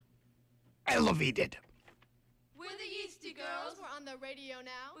elevated. We're the Yeasty Girls. We're on the radio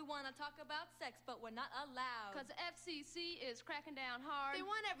now. We want to talk about sex, but we're not allowed. Cause the FCC is cracking down hard. They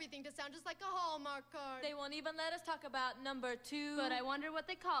want everything to sound just like a Hallmark card. They won't even let us talk about number 2. But I wonder what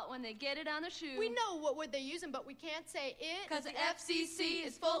they call it when they get it on the shoe. We know what word they're using, but we can't say it. Cause the FCC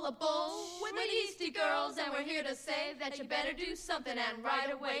is full of bull. We're the Yeasty Girls, and we're here to say that you better do something and right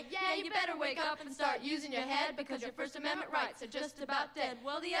away. Yeah, you better wake up and start using your head, because your First Amendment rights are just about dead.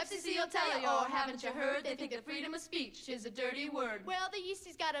 Well, the FCC will tell you, or haven't you heard? They think that freedom of speech is a dirty word. Well, the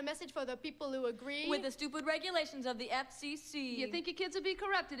Yeasties got a message for the people who agree with the stupid regulations of the FCC. You think your kids will be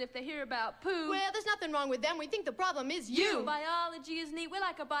corrupted if they hear about poo? Well, there's nothing wrong with them. We think the problem is you. Biology is neat. We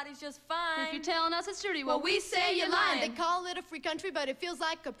like our bodies just fine. If you're telling us it's dirty, well, we say you're lying. They call it a free country, but it feels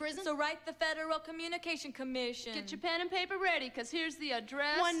like a prison. So write the Federal Communication Commission. Get your pen and paper ready, because here's the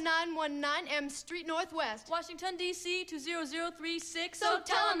address. 1919 M Street Northwest, Washington, D.C. 20036. So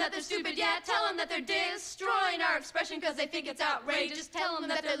tell them that they're stupid, yeah, tell them that they're destroying our expression, because they think it's outrageous. Tell them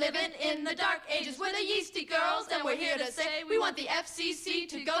that they're living in the dark ages. We're the Yeasty Girls, and we're here to say we want the FCC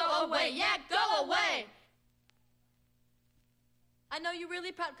to go away. Yeah, go away. I know you're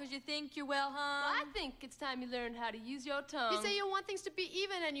really proud because you think you're well, huh? Well, I think it's time you learned how to use your tongue. You say you want things to be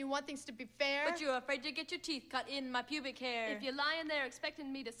even and you want things to be fair, but you're afraid to get your teeth cut in my pubic hair. If you're lying there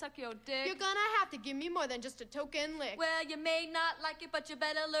expecting me to suck your dick, you're gonna have to give me more than just a token lick. Well, you may not like it, but you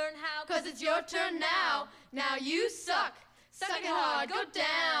better learn how, because it's your turn now. Now you suck. Suck it hard, go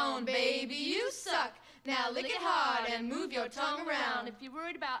down, baby, you suck. Now lick it hard and move your tongue around. If you're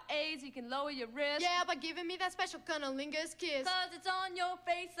worried about AIDS, you can lower your wrist. Yeah, by giving me that special cunnilingus kiss. Cause it's on your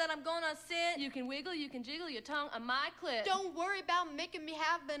face that I'm gonna sit. You can wiggle, you can jiggle your tongue on my clit. Don't worry about making me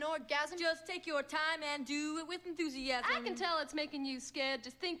have an orgasm. Just take your time and do it with enthusiasm. I can tell it's making you scared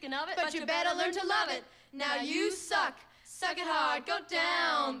just thinking of it. But you better learn to love it. Now you suck. Suck it hard, go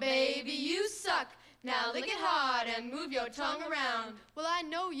down, baby, you suck. Now lick it hard and move your tongue around. Well, I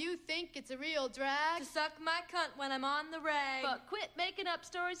know you think it's a real drag to suck my cunt when I'm on the rag. But quit making up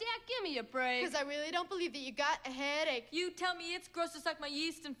stories, yeah, give me a break. Because I really don't believe that you got a headache. You tell me it's gross to suck my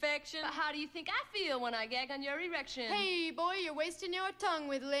yeast infection. But how do you think I feel when I gag on your erection? Hey, boy, you're wasting your tongue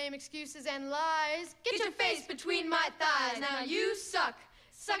with lame excuses and lies. Get your face between my thighs. Now you suck.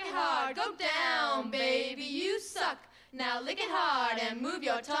 Suck it hard, go down, baby, you suck. Now lick it hard and move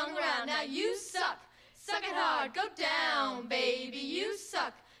your tongue around. Now you suck. Suck it hard, go down, baby, you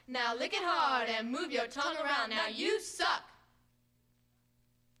suck. Now lick it hard and move your tongue around. Now you suck.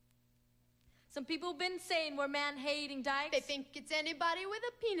 Some people been saying we're man-hating dykes. They think it's anybody with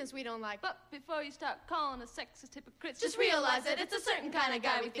a penis we don't like. But before you start calling us sexist hypocrites, just realize that it's a certain kind of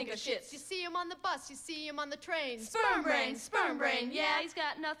guy we think are shits. You see him on the bus, you see him on the train. Sperm brain, yeah. He's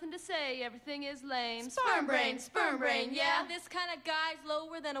got nothing to say, everything is lame. Sperm brain, yeah. This kind of guy's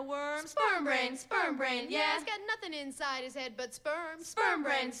lower than a worm. Sperm brain, yeah. He's got nothing inside his head but sperm. Sperm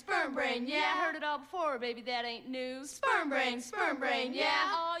brain, yeah. I heard it all before, baby, that ain't new. Sperm brain,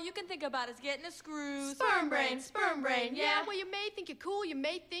 yeah. All you can think about is getting a screw. Sperm brain, yeah. Well, you may think you're cool, you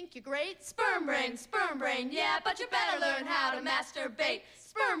may think you're great. Sperm brain, yeah. But you better learn how to masturbate.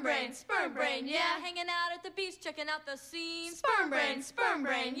 Sperm brain, yeah. Hanging out at the beach, checking out the scene. Sperm brain,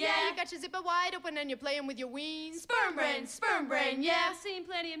 yeah. You got your zipper wide open and you're playing with your ween. Sperm brain, yeah. I've seen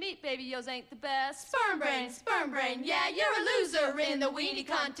plenty of meat, baby, yours ain't the best. Sperm brain, yeah. You're a loser in the weenie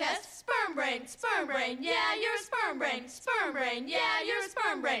contest. Sperm brain, yeah. You're a sperm brain, yeah. You're a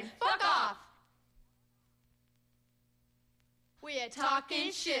sperm brain. Fuck off. We're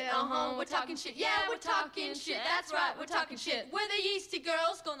talking shit, we're talking shit, yeah, we're talking shit, that's right, we're talking shit. We're the Yeasty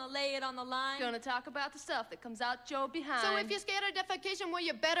Girls, gonna lay it on the line. Gonna talk about the stuff that comes out your behind. So if you're scared of defecation, well,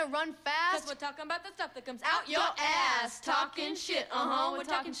 you better run fast. Cause we're talking about the stuff that comes out your ass. Talking shit, we're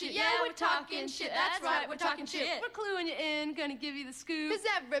talking shit, yeah, we're talking shit, that's right, we're talking shit. We're cluing you in, gonna give you the scoop. Cause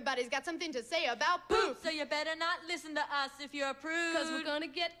everybody's got something to say about poop. So you better not listen to us if you're a prude. Cause we're gonna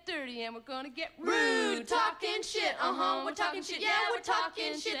get dirty and we're gonna get rude. Talking shit, we're talking shit, yeah, we're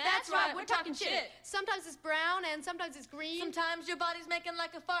talking shit, that's right, we're talking shit. Sometimes it's brown and sometimes it's green. Sometimes your body's making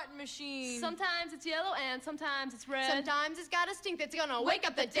like a farting machine. Sometimes it's yellow and sometimes it's red. Sometimes it's got a stink that's gonna wake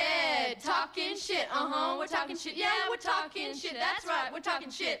up the dead. Talking shit, we're talking shit, yeah, we're talking shit, that's right, we're talking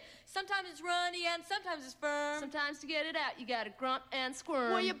shit. Sometimes it's runny and sometimes it's firm. Sometimes to get it out, you gotta grunt and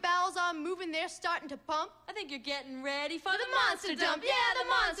squirm. Well, your bowels are moving, they're starting to pump. I think you're getting ready for the monster dump. Yeah, the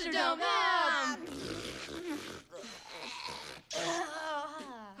monster dump.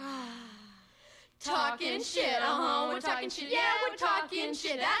 Talking shit, we're talking shit, yeah, we're talking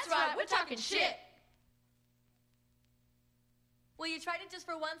shit, that's right, we're talking shit. Well, you tried it just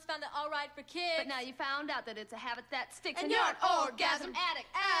for once, found it all right for kids. But now you found out that it's a habit that sticks. And you're an orgasm addict.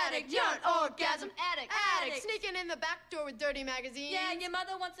 addict. You're an orgasm addict. Sneaking in the back door with dirty magazines. Yeah, your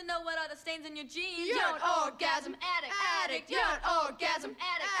mother wants to know what are the stains in your jeans. You're an orgasm addict. You're an orgasm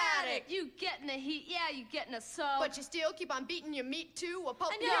addict. You getting the heat, yeah, you getting assault. But you still keep on beating your meat to a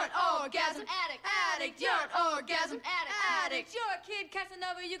pulp. And you're an orgasm addict. You're an orgasm addict. You're a kid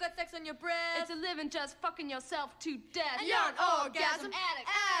Casanova, you got sex on your breath. It's a living just fucking yourself to death. And you're an orgasm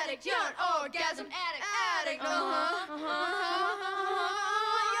addict. You're an orgasm addict. You're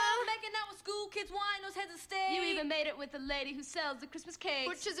making out with school kids, wine those heads of steak. You even made it with the lady who sells the Christmas cakes.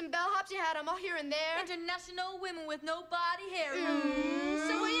 Butchers and bellhops, you had them all here and there. International women with no body hair.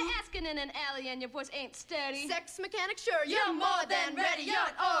 So when you're asking in an alley and your voice ain't steady. Sex mechanic, sure, You're more than ready. You're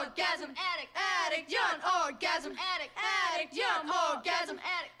an orgasm addict. You're an orgasm addict. You're an orgasm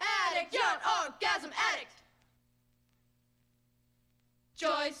addict. You're an orgasm addict.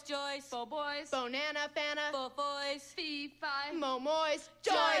 Joyce, Bo boys, Bonana, Fana, Bo boys, fee, fi, Mo Moist,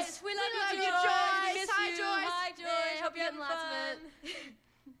 Joyce, we love you, Joyce. Joyce. We miss Hi, you. Joyce. Hi, Joyce. Hey, Hope you're getting having lots of fun.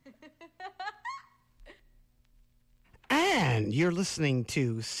 And you're listening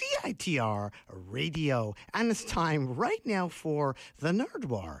to CITR Radio, and it's time right now for the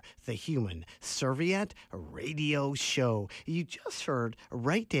Nardwuar, the Human Serviette Radio Show. You just heard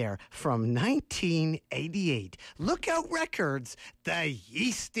right there from 1988. Lookout Records, the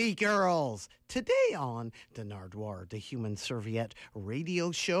Yeasty Girls. Today on the Nardwuar, the Human Serviette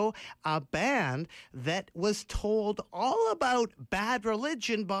Radio Show, a band that was told all about bad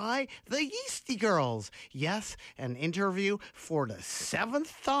religion by the Yeasty Girls. Yes, an interview for the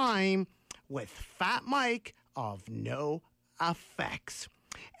 7th time with Fat Mike of No Effects.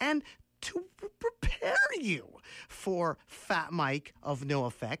 And to prepare you for Fat Mike of No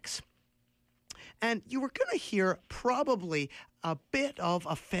Effects, and you were going to hear probably a bit of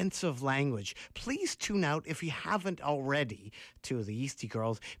offensive language. Please tune out, if you haven't already, to the Yeasty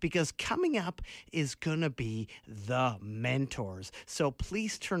Girls, because coming up is going to be the Mentors. So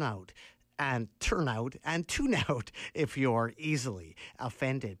please tune out and tune out if you're easily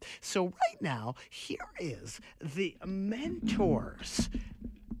offended. So right now, here is the Mentors.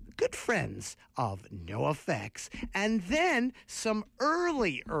 Good friends of No Effects, and then some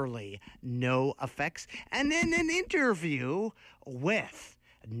early No Effects, and then an interview with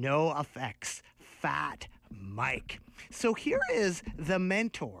No Effects Fat Mike. So here is the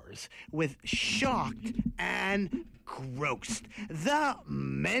Mentors with Shocked and Grossed. The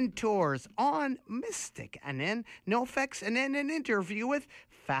Mentors on Mystic, and then No Effects, and then an interview with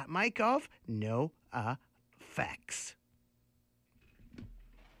Fat Mike of No Effects.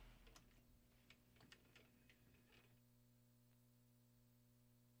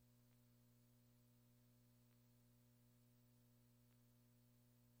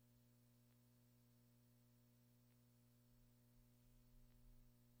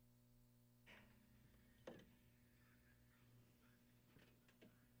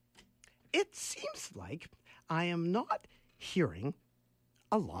 It seems like I am not hearing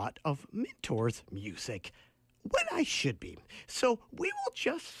a lot of Mentors music when I should be. So we will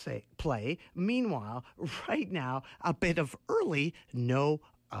just play, meanwhile, right now, a bit of early No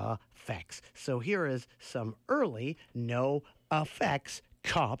Effects. So here is some early No Effects,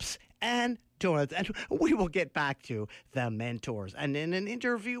 Cops, and Donuts. And we will get back to the Mentors. And then an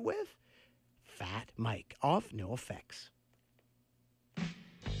interview with Fat Mike of No Effects.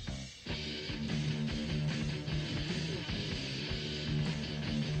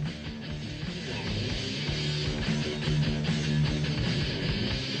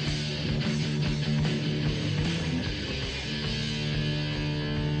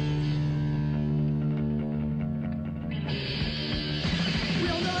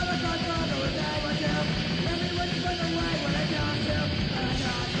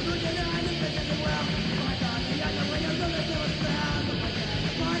 Well,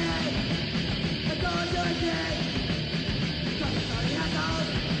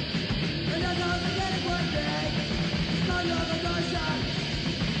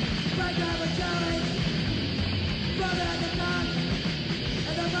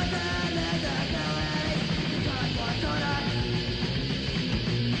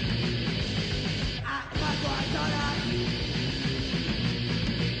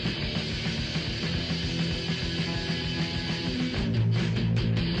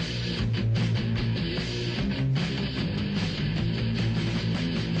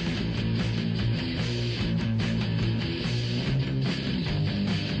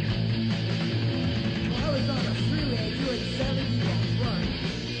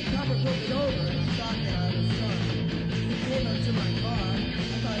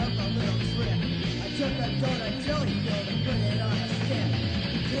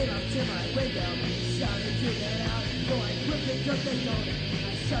 came up to my window, shouted to get out. Boy, quickly took the note.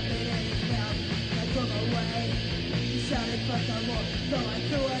 I shoved it in his mouth. I drove away. He shouted for some more, so I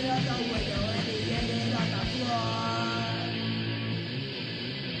threw it out the window and he ate it on the floor.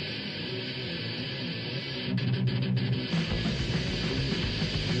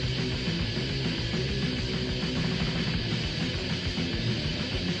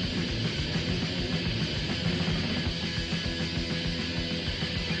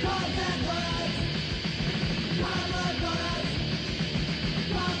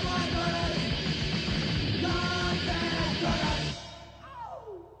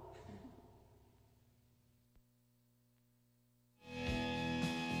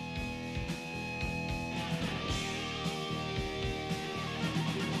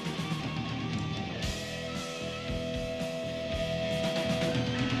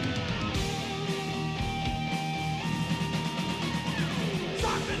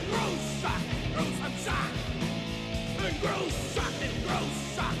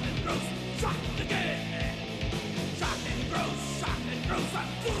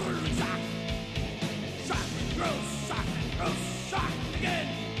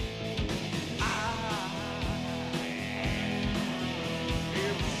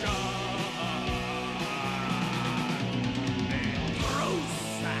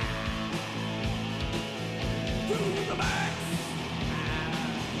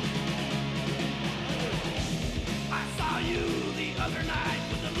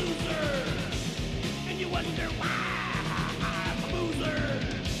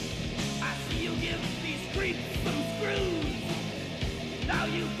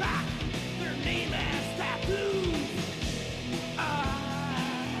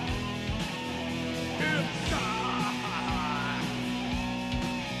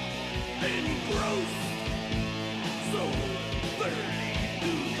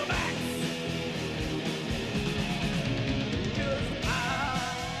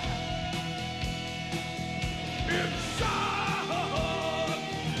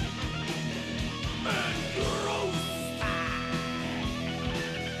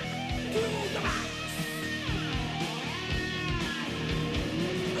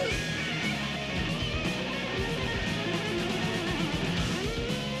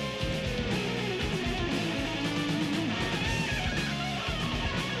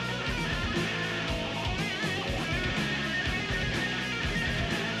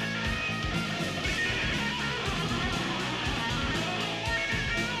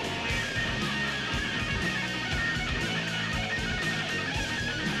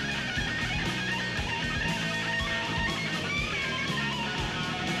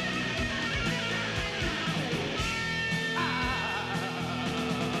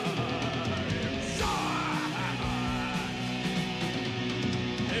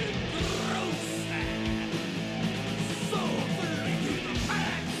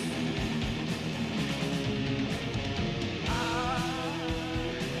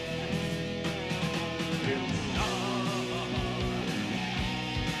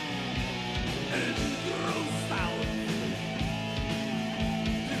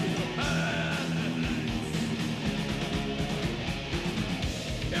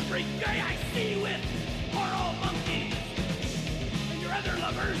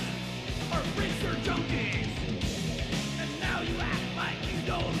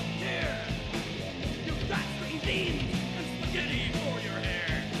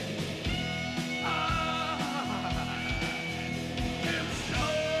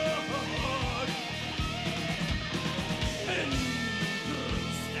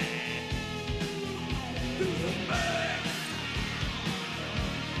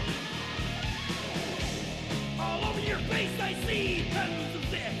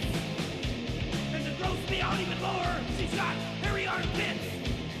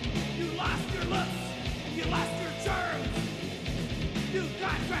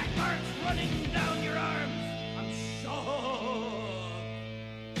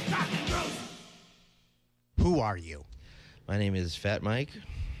 Who are you? My name is Fat Mike.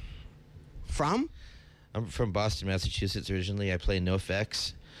 From? I'm from Boston, Massachusetts originally. I play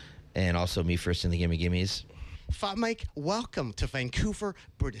NoFX and also Me First in the Gimme Gimmes. Fat Mike, welcome to Vancouver,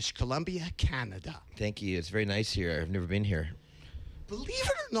 British Columbia, Canada. Thank you. It's very nice here. I've never been here. Believe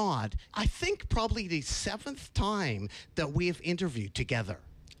it or not, I think probably the 7th time that we have interviewed together.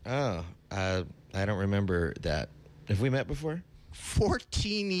 Oh, I don't remember that. Have we met before?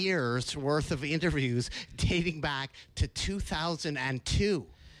 14 years worth of interviews dating back to 2002.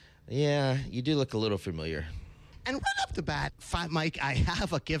 Yeah, you do look a little familiar. And right off the bat, Fat Mike, I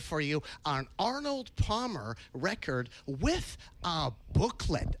have a gift for you, an Arnold Palmer record with a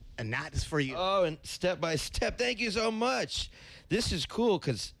booklet, and that is for you. Oh, and step by step. Thank you so much. This is cool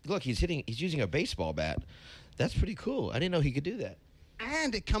because look, he's using a baseball bat. That's pretty cool. I didn't know he could do that.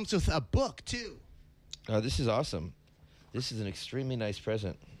 And it comes with a book too. Oh, this is awesome. This is an extremely nice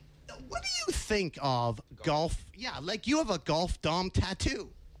present. What do you think of golf? Yeah, like you have a golf dom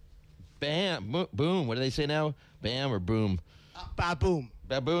tattoo. Bam, boom. What do they say now? Bam or boom? Baboom.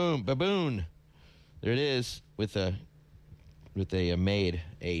 Baboom, baboon. There it is with a maid,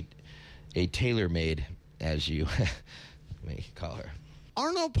 a tailor maid, as you may call her.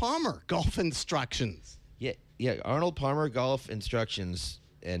 Arnold Palmer, golf instructions. Yeah. Arnold Palmer golf instructions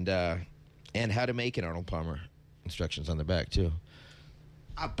and how to make an Arnold Palmer instructions on the back too.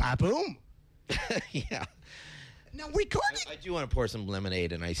 Baboom. Yeah. Now recording. I do want to pour some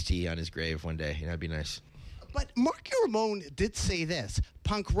lemonade and iced tea on his grave one day. That'd be nice. But Marky Ramone did say this: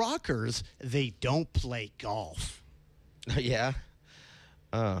 punk rockers, they don't play golf. Yeah.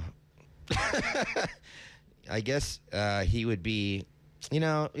 I guess he would be,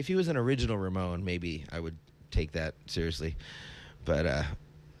 if he was an original Ramone, maybe I would take that seriously. But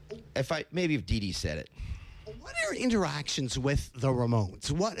if Dee Dee said it. What are your interactions with the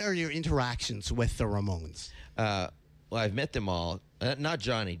Ramones? Well, I've met them all. Not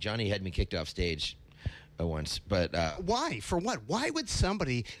Johnny. Johnny had me kicked off stage once, but why? For what? Why would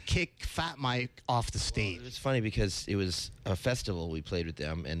somebody kick Fat Mike off the stage? Well, it was funny because it was a festival we played with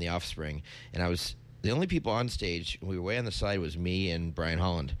them and the Offspring, and I was the only people on stage. We were way on the side. Was me and Brian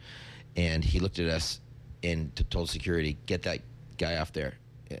Holland, and he looked at us and told security, "Get that guy off there."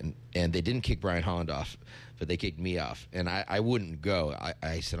 And they didn't kick Brian Holland off, but they kicked me off, and I wouldn't go.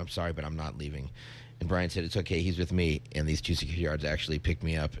 I said, "I'm sorry, but I'm not leaving." And Brian said, "It's okay. He's with me." And these two security guards actually picked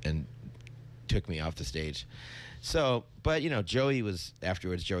me up and took me off the stage. So, but Joey was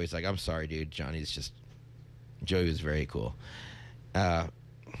afterwards. Joey's like, "I'm sorry, dude." Joey was very cool.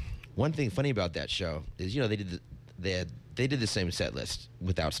 One thing funny about that show is, they did the same set list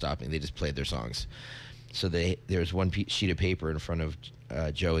without stopping. They just played their songs. So there was one sheet of paper in front of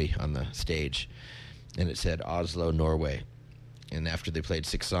Joey on the stage, and it said Oslo, Norway. And after they played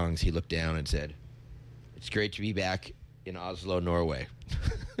 6 songs, he looked down and said, "It's great to be back in Oslo, Norway."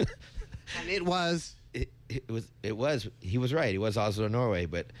 And it was. It was. He was right. It was Oslo, Norway.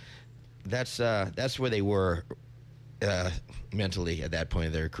 But that's where they were mentally at that point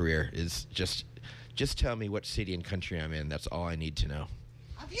of their career. Is just tell me what city and country I'm in. That's all I need to know.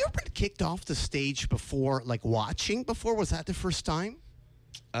 Have you ever been kicked off the stage before, like watching before? Was that the first time?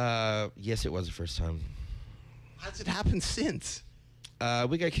 Yes, it was the first time. How's it happened since?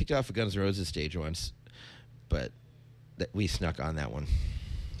 We got kicked off a Guns N' Roses stage once, but we snuck on that one.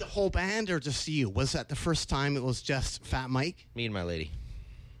 The whole band or just you? Was that the first time it was just Fat Mike? Me and my lady.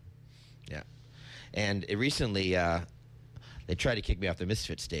 Yeah. And recently, they tried to kick me off the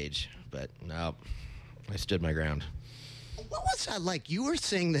Misfit stage, but no, I stood my ground. What was that like? You were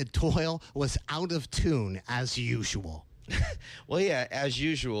saying that Doyle was out of tune as usual. Well, yeah, as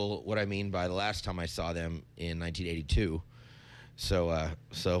usual, what I mean by the last time I saw them in 1982. So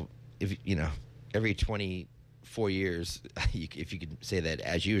if every 24 years, if you could say that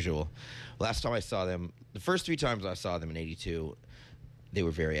as usual. Last time I saw them, the first 3 times I saw them in 82, they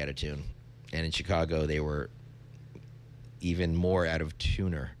were very out of tune. And in Chicago, they were even more out of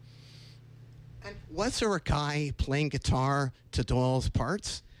tuner. And was there a guy playing guitar to Doyle's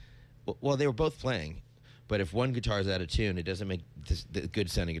parts? Well, they were both playing. But if one guitar is out of tune, it doesn't make the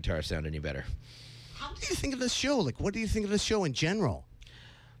good-sounding guitar sound any better. How do you think of the show? Like, what do you think of the show in general?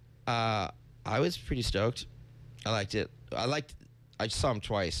 I was pretty stoked. I liked it. I saw them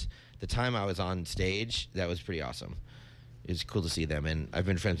twice. The time I was on stage, that was pretty awesome. It was cool to see them, and I've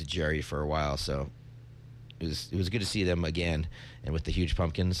been friends with Jerry for a while, so it was good to see them again. And with the Huge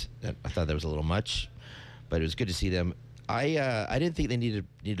Pumpkins, I thought that was a little much, but it was good to see them. I didn't think they needed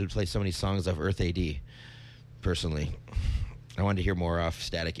to play so many songs off Earth AD. Personally, I wanted to hear more off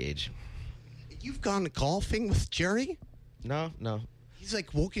Static Age. You've gone golfing with Jerry? No. He's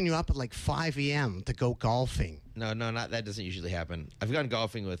like woken you up at like 5 a.m. to go golfing. No, not that doesn't usually happen. I've gone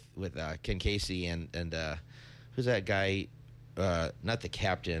golfing with Ken Casey and who's that guy? Not the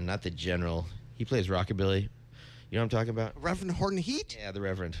captain, not the general. He plays rockabilly. You know what I'm talking about? Reverend Horton Heat? Yeah, the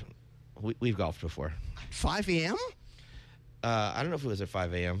Reverend. We've golfed before. At 5 a.m.? I don't know if it was at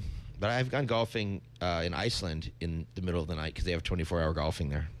 5 a.m., but I've gone golfing in Iceland in the middle of the night because they have 24-hour golfing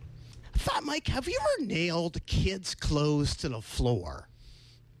there. Fat Mike, have you ever nailed kids' clothes to the floor?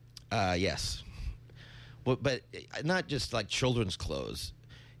 Yes. But not just like children's clothes.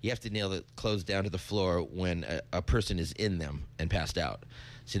 You have to nail the clothes down to the floor when a person is in them and passed out.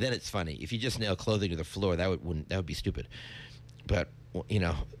 So then it's funny. If you just nail clothing to the floor, that would be stupid. But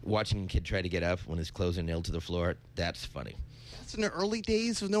watching a kid try to get up when his clothes are nailed to the floor, that's funny. That's in the early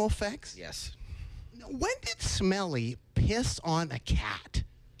days of No Effects? Yes. When did Smelly piss on a cat?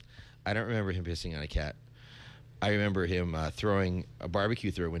 I don't remember him pissing on a cat. I remember him throwing a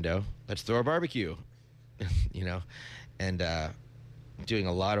barbecue through a window. Let's throw a barbecue, and doing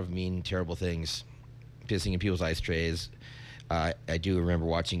a lot of mean, terrible things, pissing in people's ice trays. I do remember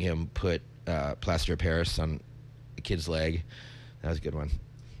watching him put plaster of Paris on a kid's leg. That was a good one.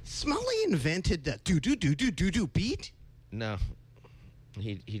 Smelly invented the do-do-do-do-do-do beat? No.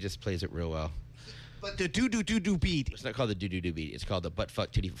 He just plays it real well. But the do-do-do-do beat. It's not called the do-do-do beat. It's called the butt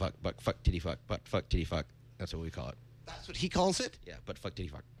fuck titty fuck, butt fuck titty fuck, butt fuck titty fuck. That's what we call it. That's what he calls it? Yeah, butt fuck titty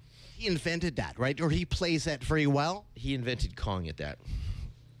fuck. He invented that, right? Or he plays that very well? He invented calling it that.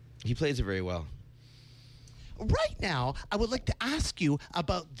 He plays it very well. Right now, I would like to ask you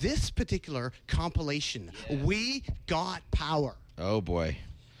about this particular compilation, We Got Power. Oh, boy.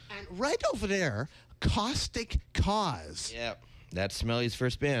 And right over there, Caustic Cause. Yeah, that's Smelly's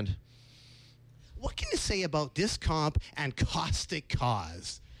first band. What can you say about this comp and Caustic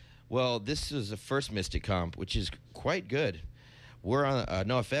Cause? Well, this is the first Mystic comp, which is quite good. We're on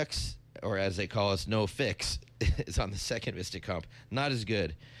NoFX, or as they call us, No Fix, is on the second Mystic comp. Not as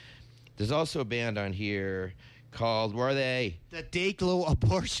good. There's also a band on here called, where are they? The Dayglow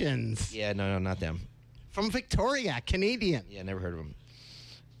Abortions. Yeah, no, not them. From Victoria, Canadian. Yeah, never heard of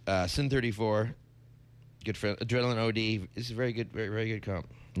them. Sin 34, good friend. Adrenaline OD, this is very good, very, very good comp.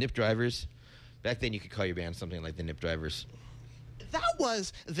 Nip Drivers. Back then you could call your band something like the Nip Drivers. That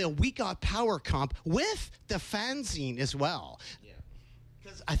was the We Got Power comp with the fanzine as well. Yeah.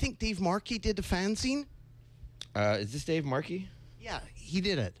 Because I think Dave Markey did the fanzine. Is this Dave Markey? Yeah, he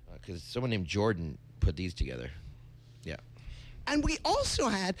did it. Because someone named Jordan put these together. Yeah. And we also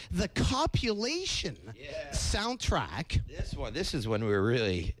had the Copulation soundtrack. This is when we were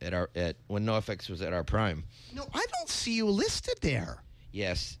really when NoFX was at our prime. No, I don't see you listed there.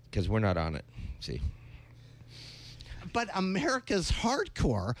 Yes, because we're not on it. See. But America's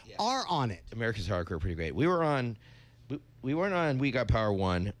Hardcore are on it. America's Hardcore, pretty great. We weren't on We Got Power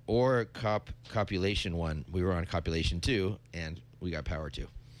 1 or Copulation 1. We were on Copulation 2 and We Got Power 2.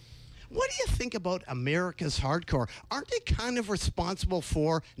 What do you think about America's Hardcore? Aren't they kind of responsible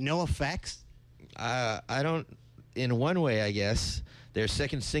for No Effects? I don't. In one way, I guess. Their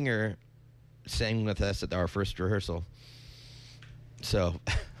second singer sang with us at our first rehearsal. So,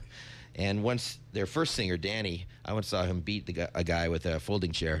 and once their first singer, Danny, I once saw him beat a guy with a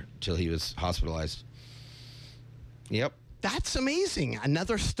folding chair till he was hospitalized. Yep. That's amazing.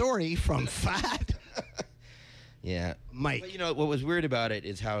 Another story from Fat. Yeah. Mike. But what was weird about it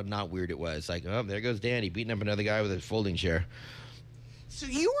is how not weird it was. Like, oh, there goes Danny beating up another guy with a folding chair. So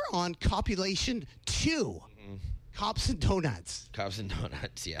you were on Copulation 2, Cops and Donuts. Cops and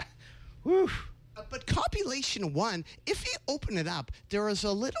Donuts, yeah. Whew. But Copulation 1, if you open it up, there is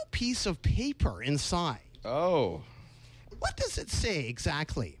a little piece of paper inside. Oh. What does it say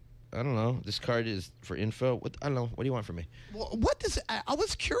exactly? I don't know. This card is for info. I don't know. What do you want from me? Well, what does it, I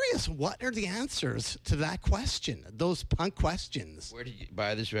was curious. What are the answers to that question? Those punk questions. Where did you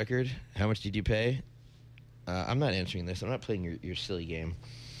buy this record? How much did you pay? I'm not answering this. I'm not playing your silly game.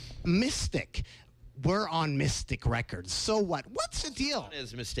 Mystic. We're on Mystic Records. So what? What's the deal? One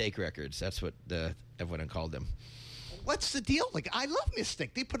is Mistake Records. That's what everyone called them. What's the deal? Like, I love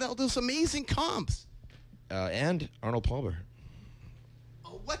Mystic. They put out those amazing comps. And Arnold Palmer.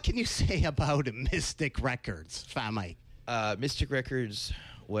 What can you say about Mystic Records, Fat Mike? Mystic Records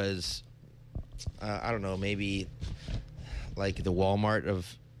was, I don't know, maybe like the Walmart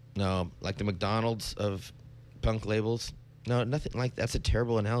like the McDonald's of punk labels. No, nothing like that's a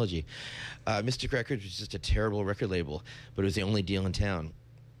terrible analogy. Mystic Records was just a terrible record label, but it was the only deal in town.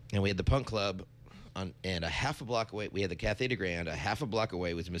 And we had the Punk Club, and a half a block away, we had the Cafe de Grand. A half a block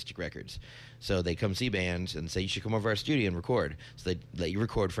away was Mystic Records. So they come see bands and say, you should come over our studio and record. So they let you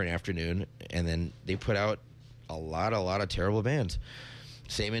record for an afternoon, and then they put out a lot of terrible bands.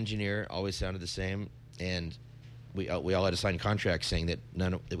 Same engineer, always sounded the same, and we all had to sign contracts saying that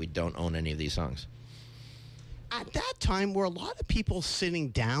that we don't own any of these songs. At that time, were a lot of people sitting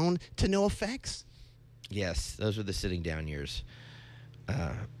down to No Effects? Yes, those were the sitting down years.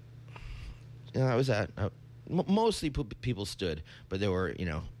 I was at mostly people stood, but there were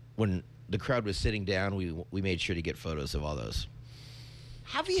when the crowd was sitting down, we made sure to get photos of all those.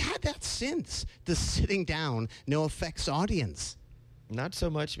 Have you had that since the sitting down No Effects audience? Not so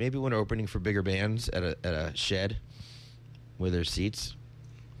much. Maybe when opening for bigger bands at a shed where there's seats.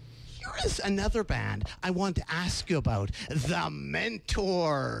 There is another band I want to ask you about, The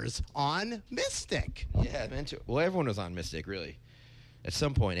Mentors on Mystic. Yeah, Mentor. Well, everyone was on Mystic, really. At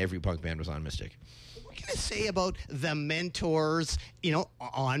some point, every punk band was on Mystic. What can you say about The Mentors,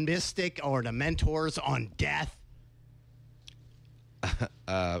 on Mystic, or The Mentors on Death?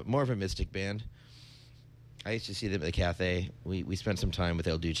 More of a Mystic band. I used to see them at the cafe. We spent some time with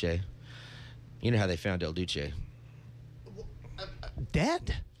El Duce. You know how they found El Duce.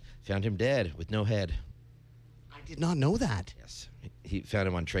 Dead? Found him dead with no head. I did not know that. Yes. He found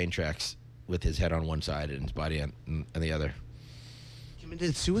him on train tracks with his head on one side and his body on the other.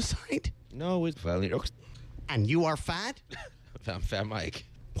 Committed suicide? No, it's finally. And you are fat? Found Fat Mike.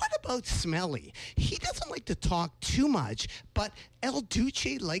 What about Smelly? He doesn't like to talk too much, but El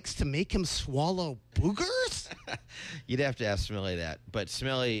Duce likes to make him swallow boogers? You'd have to ask Smelly that. But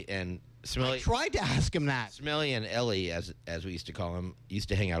Smelly I tried to ask him that. Smelly and Ellie, as we used to call him, used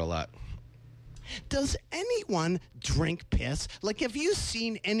to hang out a lot. Does anyone drink piss? Like, have you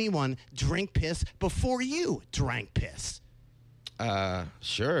seen anyone drink piss before you drank piss?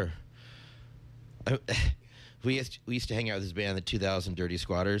 Sure. We used to hang out with this band, the 2000 Dirty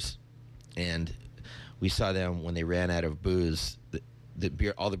Squatters, and we saw them when they ran out of booze.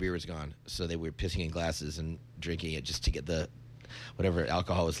 All the beer was gone, so they were pissing in glasses and drinking it just to get the whatever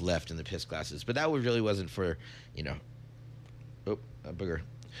alcohol was left in the piss glasses. But that really wasn't for, a booger.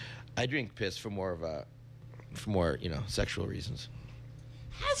 I drink piss for more sexual reasons.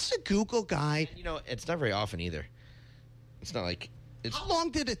 Has the Google guy... And, it's not very often either. It's not like... How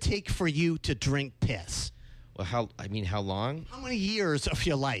long did it take for you to drink piss? Well, how long? How many years of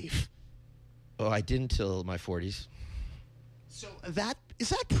your life? Oh, I didn't until my 40s. So is that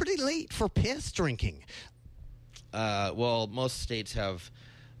pretty late for piss drinking? Well, most states have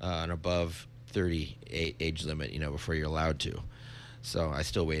an above 30 age limit, before you're allowed to. So I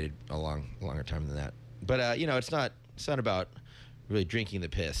still waited a longer time than that. But it's not about really drinking the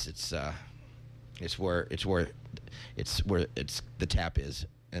piss. It's where the tap is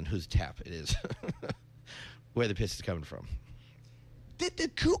and whose tap it is, where the piss is coming from. Did the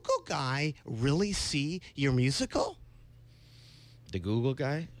Google guy really see your musical? The Google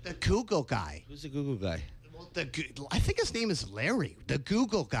guy? The Google guy. Who's the Google guy? Well, I think his name is Larry. The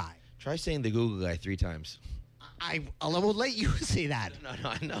Google guy. Try saying the Google guy 3 times. I will let you say that.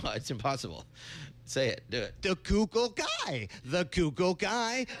 No, it's impossible. Say it. Do it. The Google guy. The Google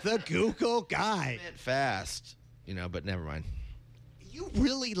guy. The Google guy. I meant fast, but never mind. You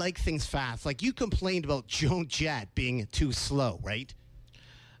really like things fast. Like, you complained about Joan Jett being too slow, right?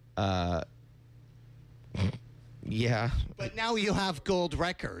 Yeah. But now you have gold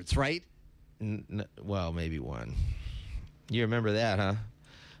records, right? Well, maybe one. You remember that, huh?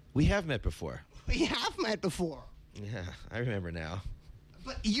 We have met before. We have met before. Yeah, I remember now.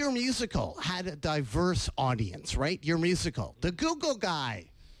 But your musical had a diverse audience, right? Your musical. The Google guy.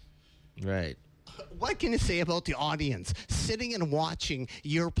 Right. What can you say about the audience sitting and watching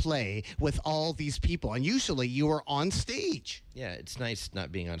your play with all these people? And usually you are on stage. Yeah, it's nice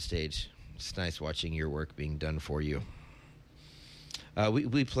not being on stage. It's nice watching your work being done for you.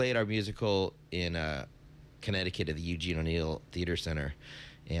 We played our musical in Connecticut at the Eugene O'Neill Theater Center,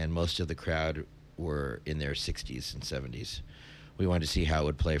 and most of the crowd were in their 60s and 70s. We wanted to see how it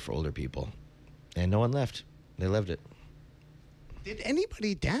would play for older people, and no one left. They loved it. Did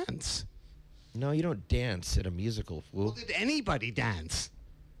anybody dance? No, you don't dance at a musical, fool. Well, did anybody dance?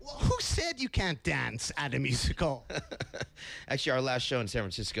 Well, who said you can't dance at a musical? Actually, our last show in San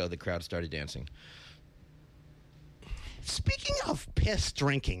Francisco, the crowd started dancing. Speaking of piss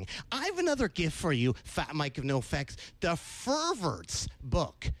drinking, I have another gift for you, Fat Mike of No Effects, the Ferverts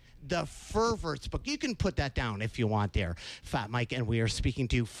book. The Ferverts book. You can put that down if you want there, Fat Mike. And we are speaking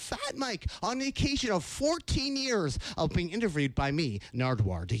to Fat Mike on the occasion of 14 years of being interviewed by me,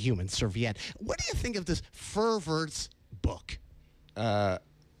 Nardwuar, the human serviette. What do you think of this Ferverts book? I'm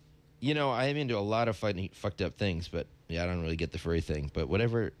into a lot of fucked up things, but yeah, I don't really get the furry thing. But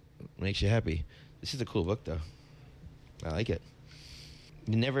whatever makes you happy. This is a cool book, though. I like it.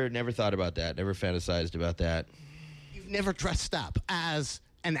 Never thought about that. Never fantasized about that. You've never dressed up as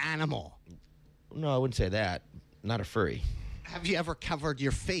an animal? No, I wouldn't say that. Not a furry. Have you ever covered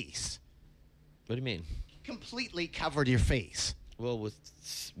your face? What do you mean? Completely covered your face. Well,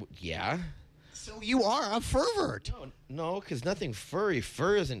 yeah. So you are a pervert. No, because nothing furry.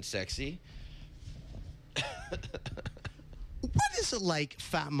 Fur isn't sexy. What is it like,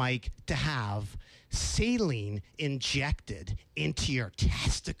 Fat Mike, to have saline injected into your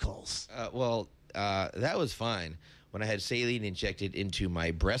testicles? That was fine. When I had saline injected into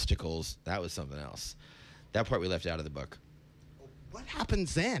my breasticles, that was something else. That part we left out of the book. What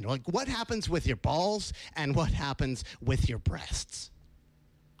happens then? Like, what happens with your balls and what happens with your breasts?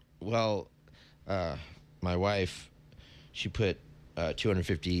 Well, my wife, she put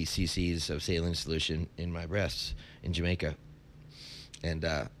 250 cc's of saline solution in my breasts in Jamaica. And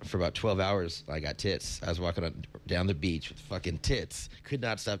for about 12 hours, I got tits. I was walking down the beach with fucking tits. Could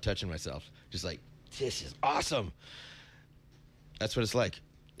not stop touching myself. Just like, this is awesome. That's what it's like.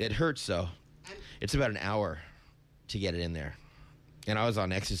 It hurts, though. It's about an hour to get it in there. And I was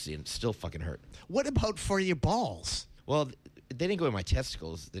on ecstasy, and it still fucking hurt. What about for your balls? Well, they didn't go in my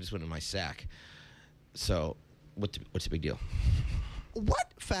testicles. They just went in my sack. So what's the big deal?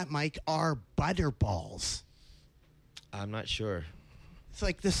 What, Fat Mike, are butter balls? I'm not sure. It's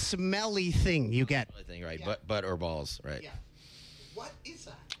like the smelly thing you get. Smelly thing, right? Yeah. Butt or balls, right? Yeah. What is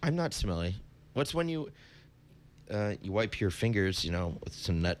that? I'm not smelly. What's when you wipe your fingers, with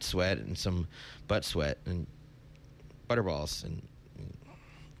some nut sweat and some butt sweat and butter balls? And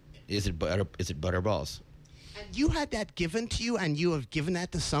is it butter balls? And you had that given to you, and you have given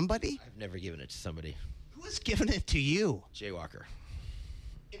that to somebody? I've never given it to somebody. Who has given it to you? Jaywalker.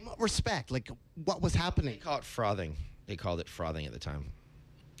 In what respect? Like, what was happening? They call it frothing. They called it frothing at the time.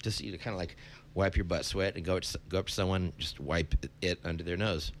 Just you to kind of like wipe your butt sweat and go up to someone, just wipe it under their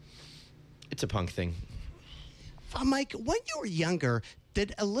nose. It's a punk thing. Mike, when you were younger,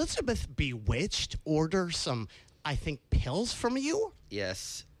 did Elizabeth Bewitched order some, I think, pills from you?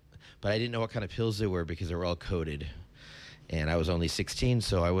 Yes, but I didn't know what kind of pills they were because they were all coded. And I was only 16,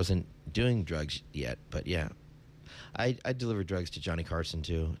 so I wasn't doing drugs yet. But yeah, I delivered drugs to Johnny Carson,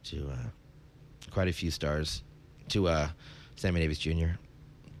 too, to quite a few stars, to Sammy Davis Jr.,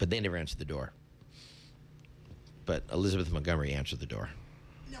 but they never answered the door. But Elizabeth Montgomery answered the door.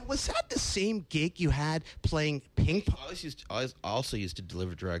 Now, was that the same gig you had playing ping pong? I also used to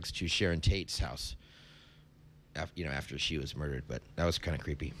deliver drugs to Sharon Tate's house, after she was murdered, but that was kind of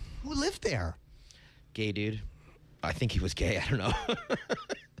creepy. Who lived there? Gay dude. I think he was gay. I don't know.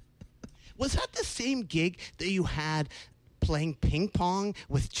 Was that the same gig that you had playing ping pong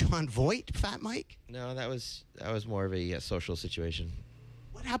with John Voight, Fat Mike? No, that was more of a social situation.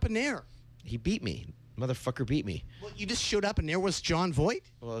 What happened there? He beat me. Motherfucker beat me. Well, you just showed up and there was John Voight?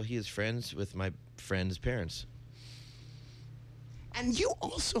 Well, he is friends with my friend's parents. And you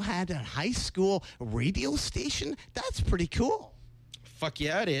also had a high school radio station? That's pretty cool. Fuck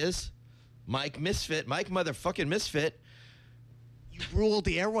yeah, it is. Mike motherfucking Misfit. You ruled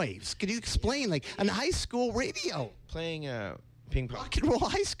the airwaves. Could you explain, like, on high school radio? Playing ping pong. Rock and roll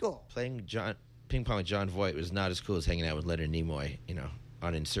high school. Playing ping pong with John Voight was not as cool as hanging out with Leonard Nimoy,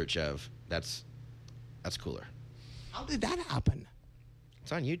 on In Search Of. That's cooler. How did that happen?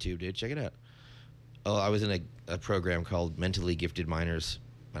 It's on YouTube, dude. Check it out. Oh, I was in a program called Mentally Gifted Minors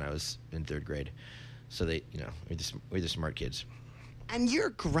when I was in 3rd grade. So we're the smart kids. And your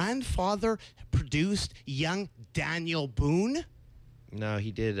grandfather produced young Daniel Boone? No,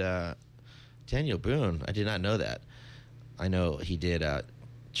 he did Daniel Boone. I did not know that. I know he did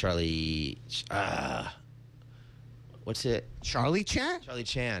Charlie... what's it? Charlie Chan? Charlie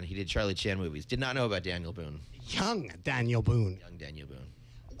Chan. He did Charlie Chan movies. Did not know about Daniel Boone. Young Daniel Boone. Young Daniel Boone.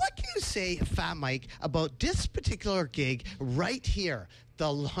 What can you say, Fat Mike, about this particular gig right here,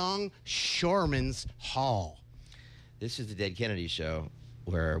 the Longshoremen's Hall? This is the Dead Kennedy show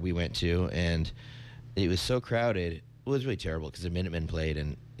where we went to, and it was so crowded. It was really terrible because the Minutemen played,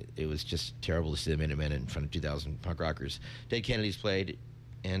 and it was just terrible to see the Minutemen in front of 2,000 punk rockers. Dead Kennedys played,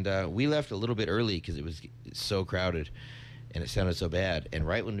 and we left a little bit early because it was so crowded, and it sounded so bad. And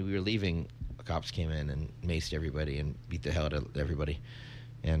right when we were leaving, the cops came in and maced everybody and beat the hell out of everybody.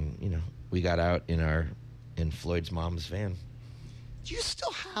 And, we got out in Floyd's mom's van. Do you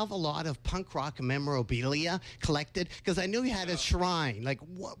still have a lot of punk rock memorabilia collected? Because I know you had a shrine. Like,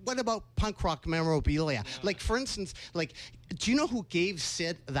 what about punk rock memorabilia? Yeah. Like, for instance, do you know who gave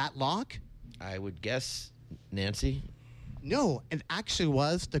Sid that lock? I would guess Nancy. No, it actually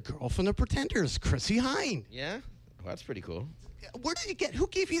was the girl from the Pretenders, Chrissy Hine. Yeah? Well, that's pretty cool. Where did you who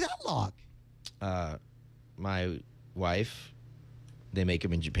gave you that lock? My wife. They make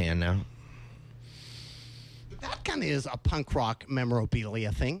them in Japan now. That kind of is a punk rock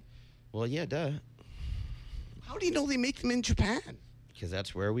memorabilia thing. Well, yeah, duh. How do you know they make them in Japan? Because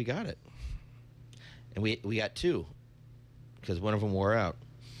that's where we got it. And we got 2. Because one of them wore out.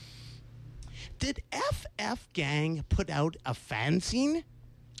 Did FF Gang put out a fanzine?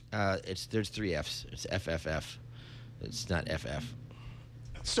 There's 3 Fs. It's FFF. It's not FF.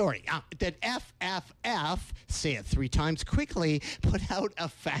 Sorry, did FFF, say it 3 times quickly, put out a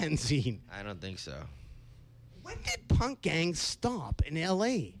fanzine? I don't think so. When did punk gangs stop in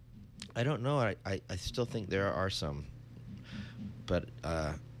L.A.? I don't know. I still think there are some. But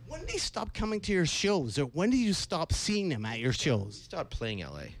When did they stop coming to your shows, or when did you stop seeing them at your we shows? stopped playing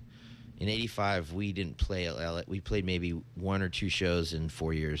L.A. In '85, we didn't play L.A. We played maybe 1 or 2 shows in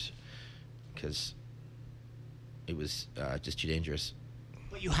 4 years because it was just too dangerous.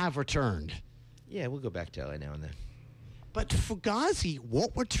 But you have returned. Yeah, we'll go back to L.A. now and then. But Fugazi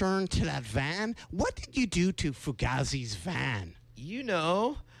won't return to that van. What did you do to Fugazi's van? You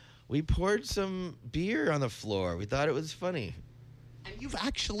know, we poured some beer on the floor. We thought it was funny. And you've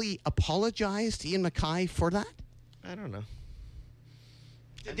actually apologized to Ian Mackay for that? I don't know.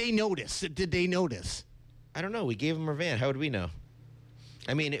 Did they notice? Did they notice? I don't know. We gave him our van. How would we know?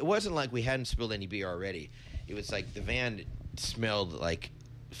 I mean, it wasn't like we hadn't spilled any beer already. It was like the van smelled like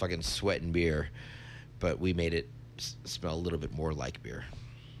fucking sweat and beer, but we made it smell a little bit more like beer.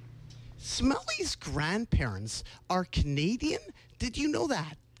 Smelly's grandparents are Canadian? Did you know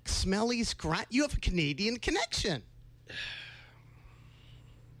that? You have a Canadian connection.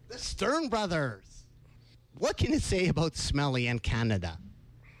 The Stern Brothers. What can you say about Smelly and Canada?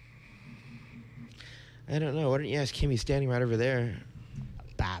 I don't know. Why don't you ask him? He's standing right over there.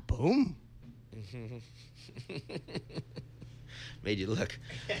 Baboom. Made you look.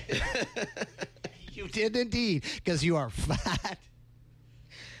 You did indeed, because you are fat.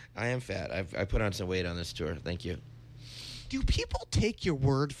 I am fat. I put on some weight on this tour. Thank you. Do people take your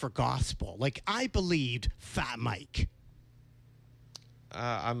word for gospel? Like I believed Fat Mike.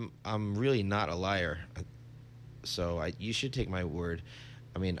 I'm really not a liar, so you should take my word.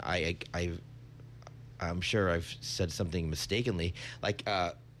 I mean, I'm sure I've said something mistakenly. Like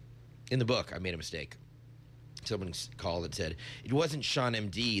in the book, I made a mistake. Someone called and said it wasn't Sean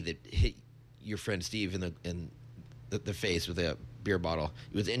M.D. that hit your friend Steve in the face with a beer bottle.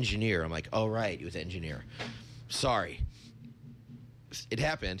 It was engineer. I'm like, oh right, it was engineer. Sorry, it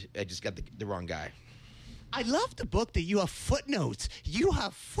happened. I just got the wrong guy. I love the book that you have footnotes. You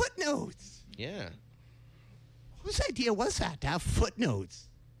have footnotes. Yeah. Whose idea was that, to have footnotes?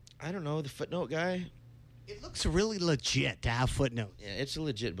 I don't know, the footnote guy. It looks really legit to have footnotes. Yeah, it's a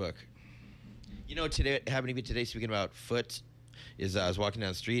legit book. You know, today happened to be today speaking about foot. Is I was walking down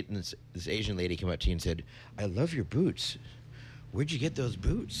the street and this Asian lady came up to you and said, "I love your boots. Where'd you get those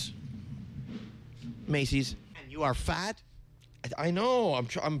boots?" Macy's. And you are fat? I know.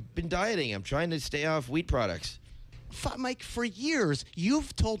 I'm been dieting. I'm trying to stay off wheat products. Fat Mike, for years,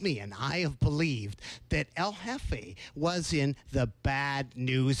 you've told me, and I have believed, that El Jefe was in the Bad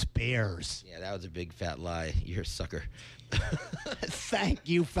News Bears. Yeah, that was a big fat lie. You're a sucker. Thank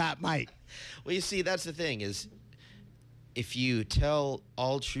you, Fat Mike. Well, you see, that's the thing is, if you tell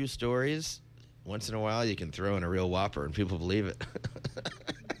all true stories, once in a while you can throw in a real whopper and people believe it.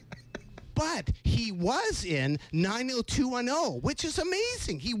 But he was in 90210, which is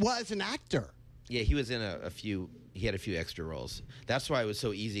amazing. He was an actor. Yeah, he was in he had a few extra roles. That's why it was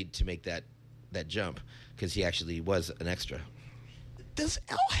so easy to make that jump, because he actually was an extra. Does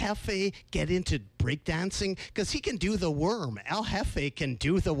El Jefe get into breakdancing? Because he can do the worm. El Jefe can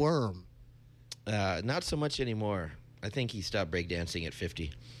do the worm. Not so much anymore. I think he stopped breakdancing at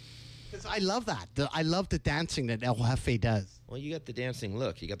 50. Because I love that. I love the dancing that El Jefe does. Well, you got the dancing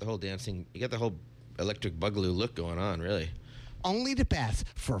look. You got the whole electric boogaloo look going on, really. Only the best.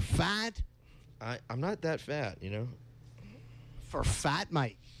 For fat. I'm not that fat, you know. For Fat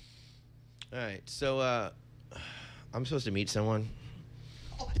Mike. All right, so I'm supposed to meet someone.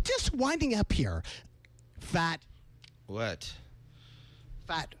 Oh, just winding up here. Fat. What?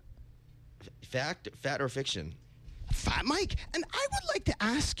 Fat. Fat or fiction? Fat Mike, and I would like to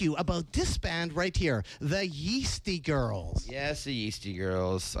ask you about this band right here, the Yeasty Girls. Yes, the Yeasty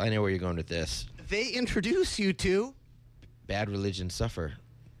Girls. I know where you're going with this. They introduce you to Bad Religion Suffer,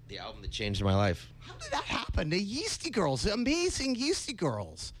 the album that changed my life. How did that happen? The Yeasty Girls, the amazing Yeasty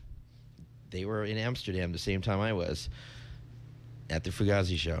Girls. They were in Amsterdam the same time I was at the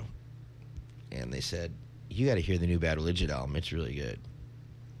Fugazi show. And they said, you got to hear the new Bad Religion album. It's really good.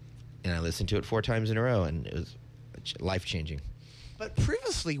 And I listened to it 4 times in a row, and it was life-changing. But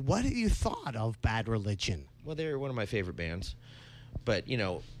previously, what had you thought of Bad Religion? Well, they were one of my favorite bands. But, you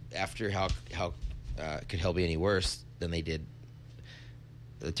know, after how Could Hell Be Any Worse, then they did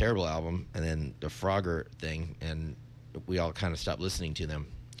the terrible album and then the Frogger thing, and we all kind of stopped listening to them.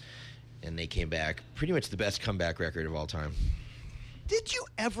 And they came back. Pretty much the best comeback record of all time. Did you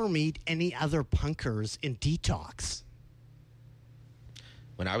ever meet any other punkers in Detox?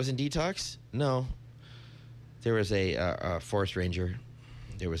 When I was in Detox? No. There was a forest ranger.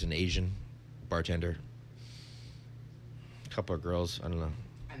 There was an Asian bartender. A couple of girls. I don't know.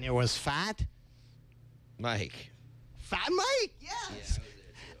 And there was Fat? Mike. Fat Mike, yes. Yeah, I was there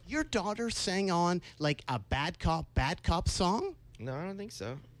too. Your daughter sang on like a bad cop song? No, I don't think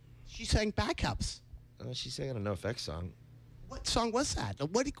so. She sang backups. She sang on a NoFX song. What song was that?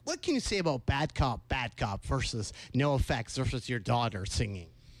 What can you say about Bad Cop versus No Effects versus your daughter singing?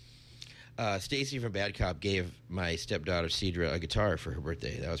 Stacy from Bad Cop gave my stepdaughter Cedra a guitar for her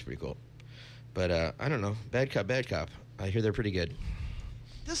birthday. That was pretty cool. But I don't know. Bad Cop. I hear they're pretty good.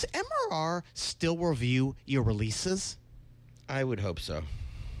 Does MRR still review your releases? I would hope so.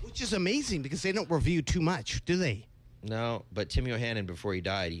 Which is amazing because they don't review too much, do they? No, but Timmy O'Hannon, before he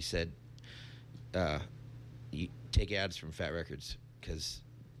died, he said, you take ads from Fat Records because,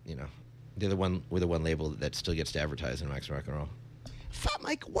 you know, we're the one label that still gets to advertise in Max Rock and Roll. Fat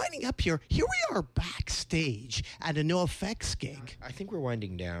Mike, winding up here we are backstage at a No Effects gig. I think we're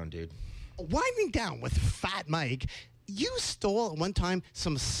winding down, dude. Winding down with Fat Mike. You stole at one time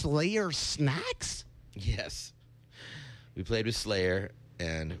some Slayer snacks? Yes. We played with Slayer,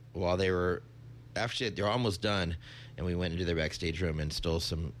 and while they were almost done, and we went into their backstage room and stole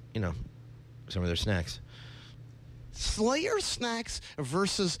some of their snacks. Slayer snacks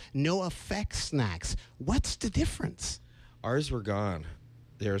versus No Effects snacks. What's the difference? Ours were gone.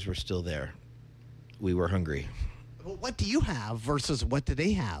 Theirs were still there. We were hungry. Well, what do you have versus what do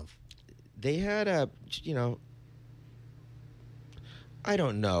they have? They had I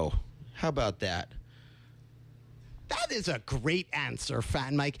don't know. How about that? That is a great answer,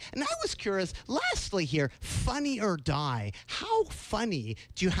 Fat Mike. And I was curious, lastly here, Funny or Die. How funny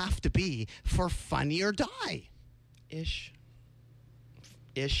do you have to be for Funny or Die? Ish.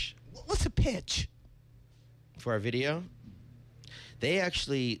 What's a pitch? For our video? They're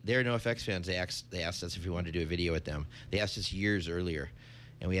NoFX fans. They asked us if we wanted to do a video with them. They asked us years earlier,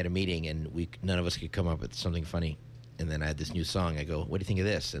 and we had a meeting, and none of us could come up with something funny. And then I had this new song. I go, what do you think of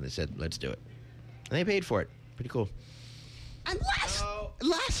this? And they said, let's do it. And they paid for it. Pretty cool. And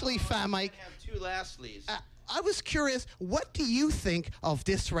lastly, Fat Mike. I have two lastlies. I was curious, what do you think of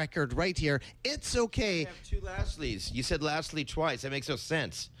this record right here? It's okay. I have two lastlies. You said lastly twice. That makes no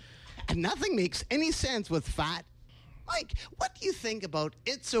sense. And nothing makes any sense with Fat Mike. What do you think about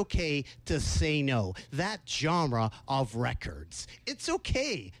It's Okay to Say No, that genre of records? It's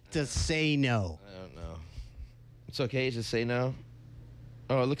okay to say no. I don't know. It's okay to say no?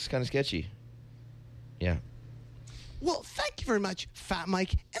 Oh, it looks kind of sketchy. Yeah. Well, thank you very much, Fat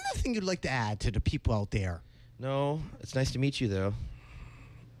Mike. Anything you'd like to add to the people out there? No, it's nice to meet you, though.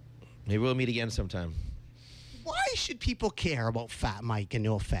 Maybe we'll meet again sometime. Why should people care about Fat Mike and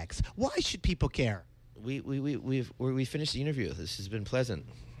No Effects? Why should people care? We finished the interview. This has been pleasant.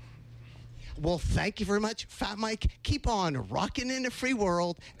 Well, thank you very much, Fat Mike. Keep on rocking in the free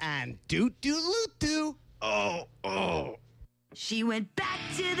world and doot doot loot doo. Oh. She went back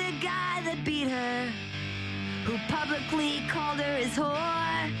to the guy that beat her, who publicly called her his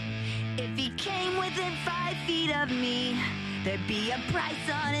whore. If he came within 5 feet of me, there'd be a price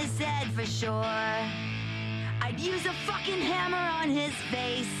on his head for sure. I'd use a fucking hammer on his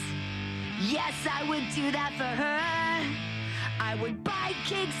face. Yes, I would do that for her. I would bite,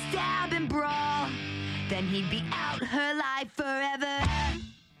 kick, stab, and brawl. Then he'd be out her life forever.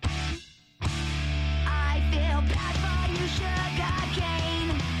 I feel bad for you, sugar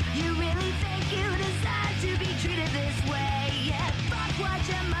cane. You really think you deserve to be treated this way? Yeah, fuck what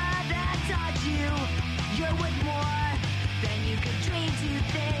your mother taught you. You're worth more than you could dream to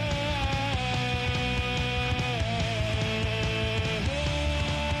think.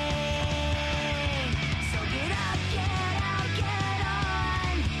 So get up, get out, get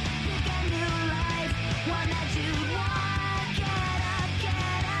on. Pick a new life, one that you want. Get up,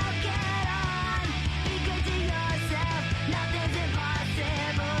 get out, get on. Be good to yourself, nothing's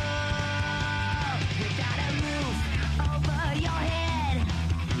impossible. Without a roof over your head,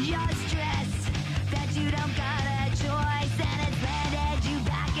 you're stressed that you don't got a choice, and it's landed you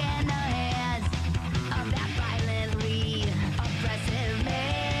back in the hands of that violently oppressive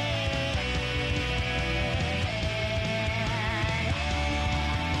man.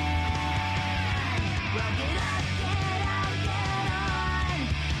 Well, get up, get out, get on.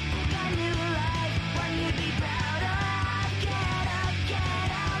 Pick a new life, one you'd be proud of. Get up, get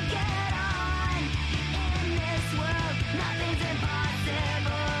out, get on. In this world, nothing's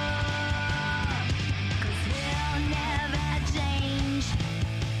impossible. 'Cause we'll never change,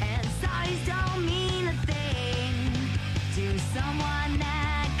 and sorries don't mean a thing to someone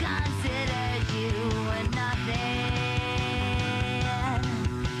that considers you nothing.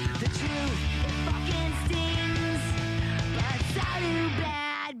 The truth, it fucking stings, but so do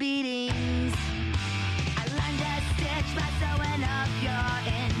bad beatings. I learned to stitch by sewing up your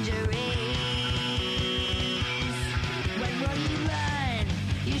injuries. When will you learn?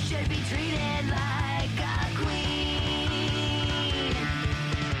 You should be treated like a queen.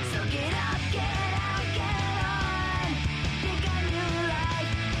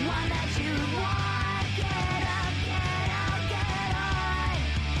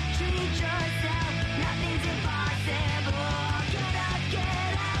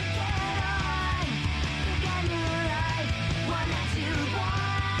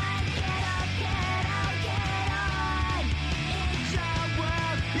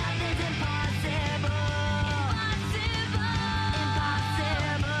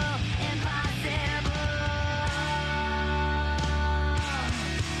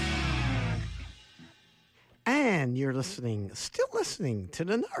 still listening to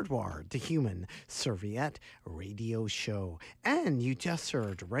the Nardwuar, the Human Serviette Radio Show. And you just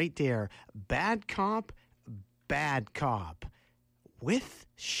heard right there, Bad Cop, with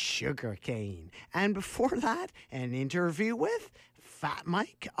Sugarcane. And before that, an interview with Fat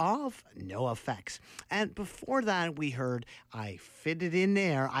Mike of No Effects. And before that, we heard I Fit in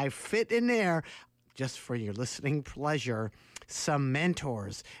there, just for your listening pleasure, some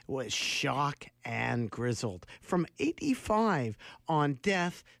mentors with Shock and Grizzled from 85 on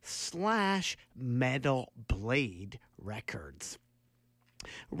Death/Metal Blade Records.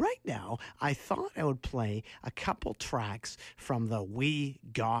 Right now, I thought I would play a couple tracks from the We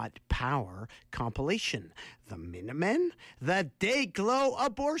Got Power compilation. The Minutemen, the Dayglow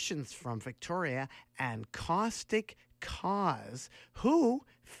Abortions from Victoria, and Caustic Cause, who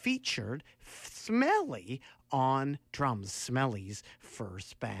featured Smelly on drums. Smelly's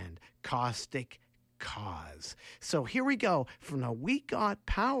first band, Caustic Cause. So here we go from the We Got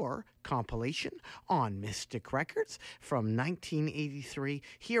Power compilation on Mystic Records from 1983.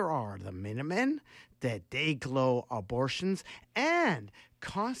 Here are the Minutemen, the Dayglow Abortions, and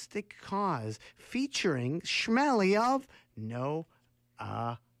Caustic Cause featuring Schmelly of No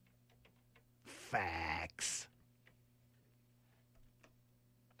Effects.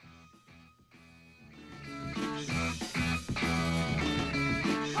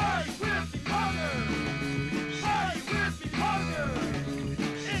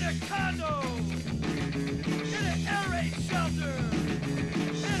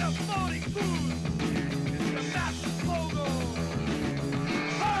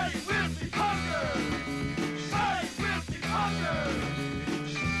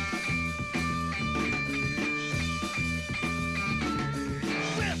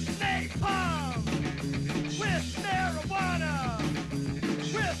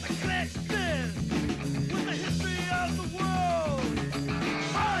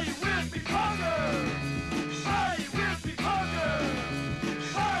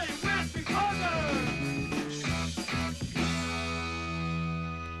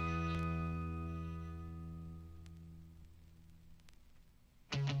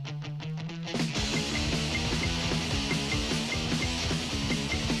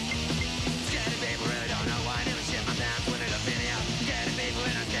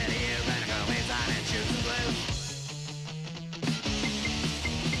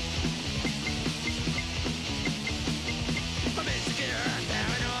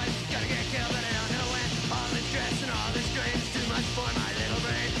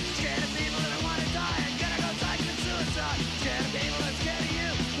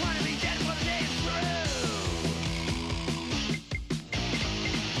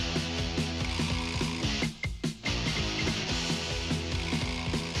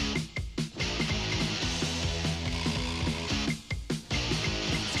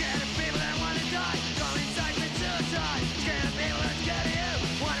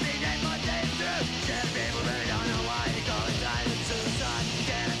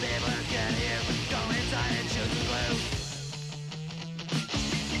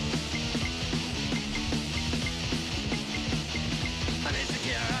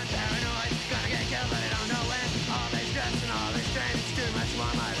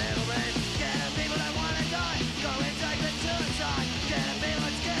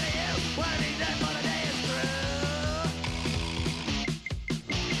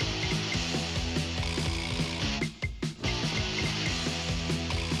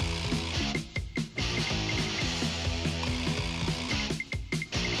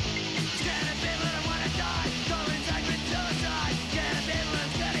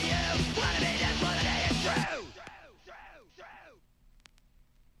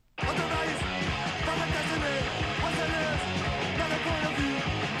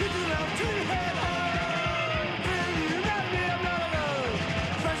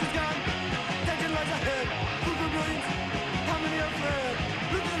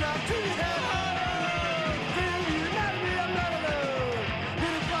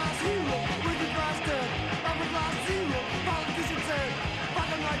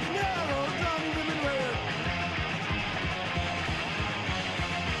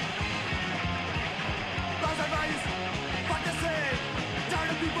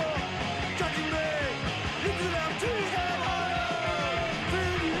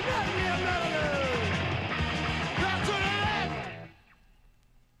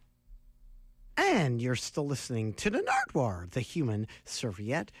 And you're still listening to the Nardwuar, the Human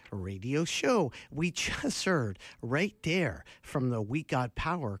Serviette radio show. We just heard right there from the We Got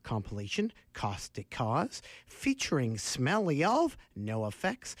Power compilation, Caustic Cause, featuring Smelly of No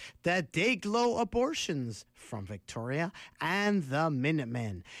Effects, the Dayglow Abortions from Victoria, and the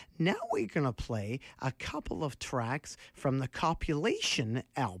Minutemen. Now we're going to play a couple of tracks from the Copulation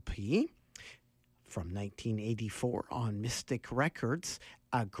LP from 1984 on Mystic Records,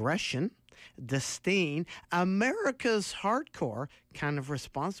 Aggression, Disdain, America's Hardcore, kind of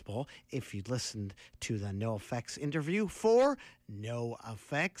responsible if you listened to the No Effects interview for No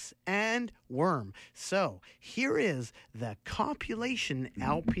Effects, and Worm. So here is the Copulation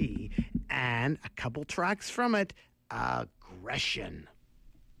LP and a couple tracks from it, Aggression.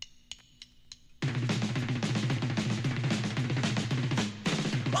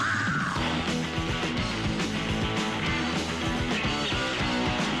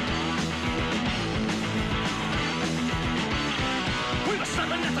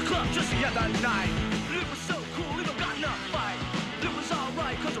 At the club just the other night. It was so cool, it got in a fight. It was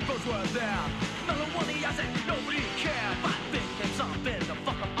alright, cause the bros were there. Another one, I said, nobody cared. But then came something to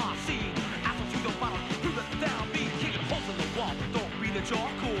fuck up our scene. After through the bottom, through the down beat, kicking holes in the wall. Don't be that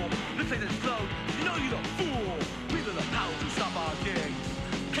you're cool. This ain't this flow, you know you're the fool. We are the power to stop our gigs.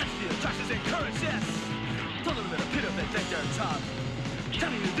 Catch the attractions and currencies. Throw them in the pit of their danger tub.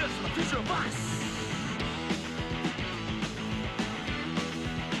 Telling you this is the future of us.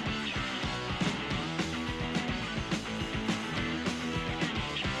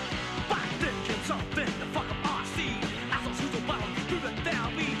 Something to fuck up our scene. Assholes who's the bottom, through the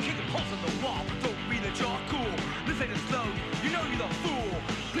down beat, kicking holes in the wall. Don't be that you're cool. This ain't a slow, you know you're the fool.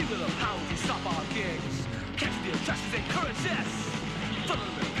 Plead with the power to stop our gigs. Catching the attractions and currencies. Throw them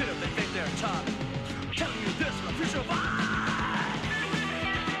in the pit if they think they're tough. Telling you this is the future of us.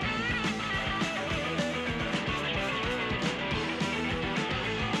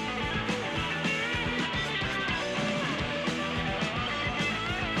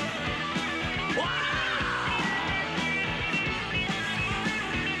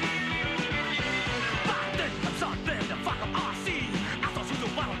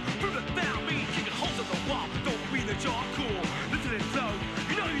 You're cool, listen and flow,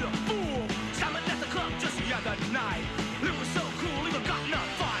 you know you're the fool. Slamming at the club just the other night.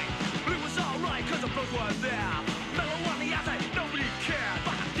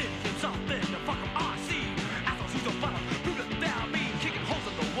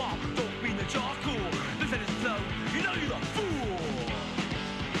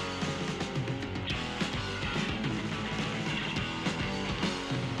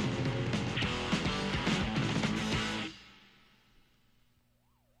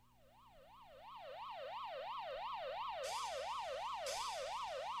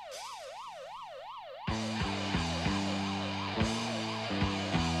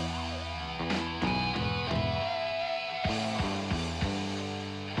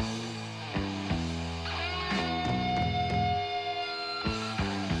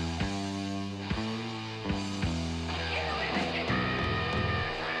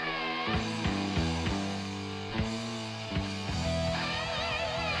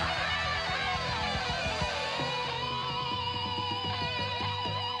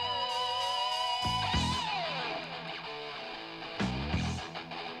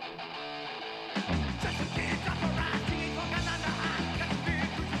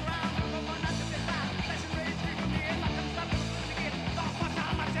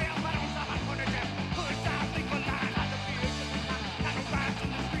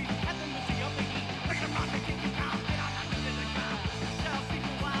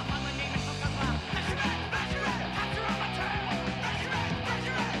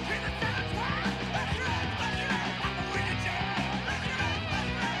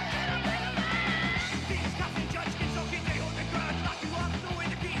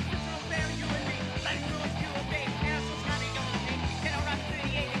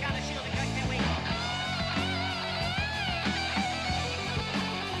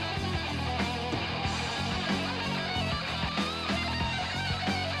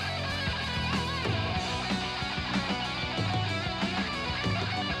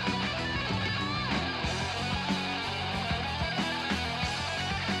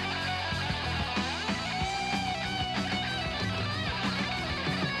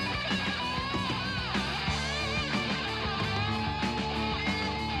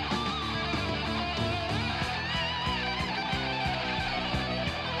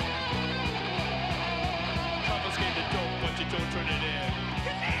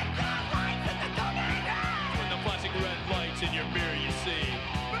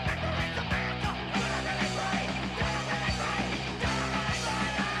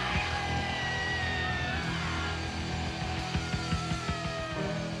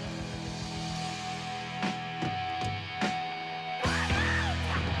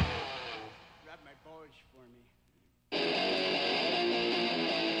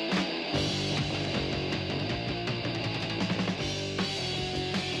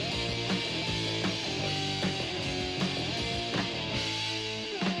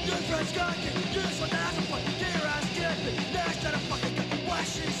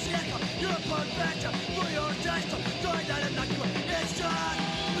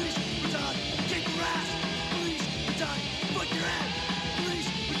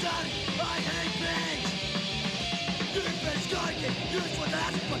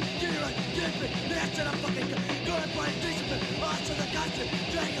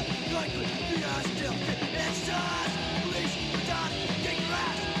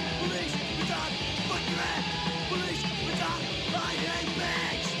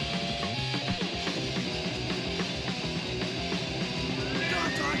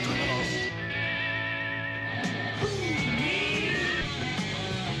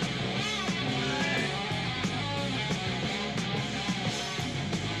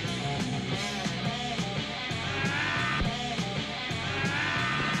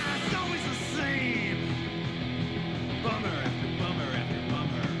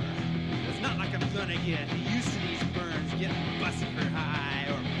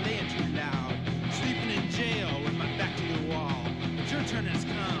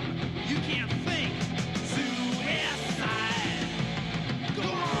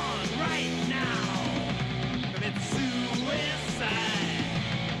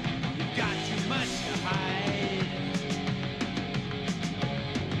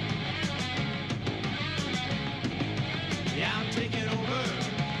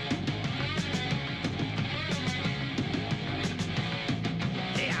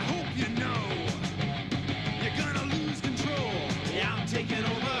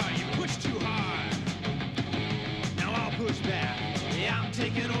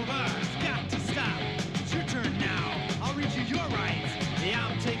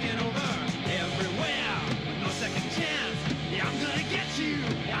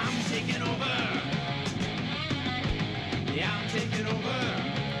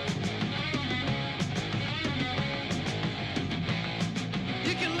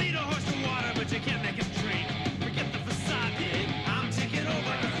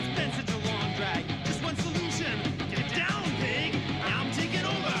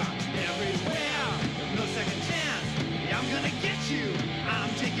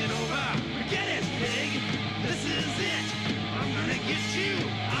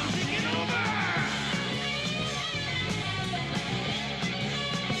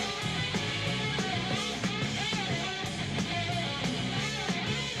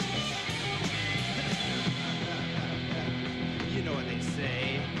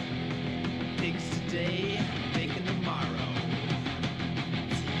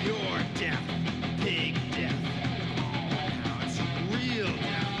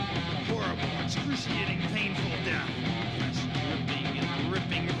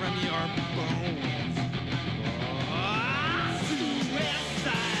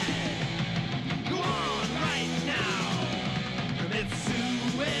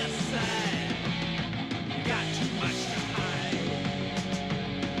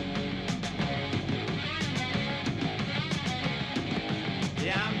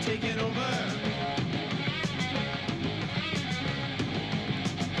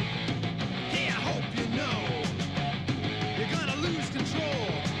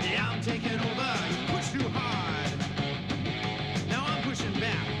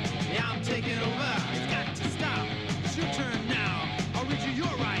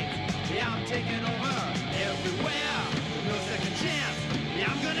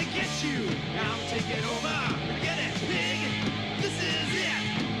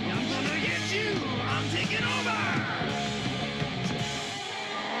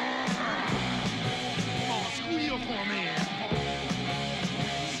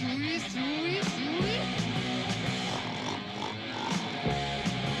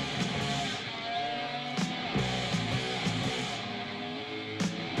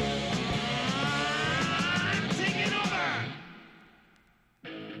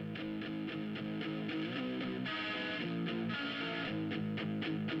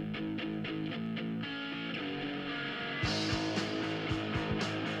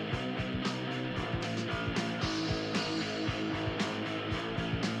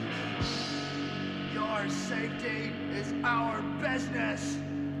 Safety is our business.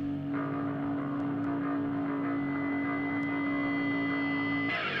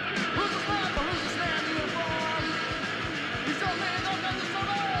 Who's the sniper? Who's the stand uniform? He's so many, don't know so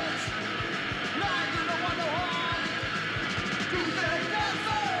much. Nine, you don't want no harm. Tuesday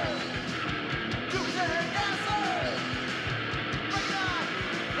dancer. Tuesday dancer. Break it up,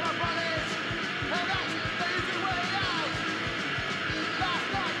 our bodies. And that's the easy way out. Last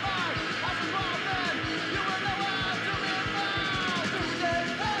night, I was wrong then. You will know how to be found. Tuesday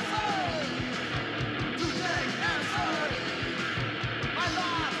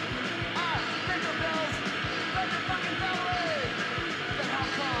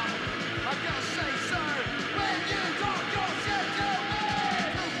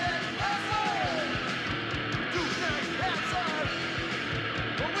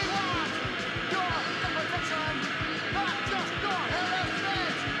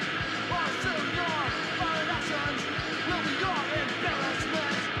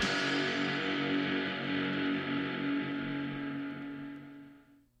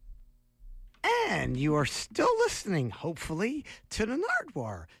And you are still listening, hopefully, to the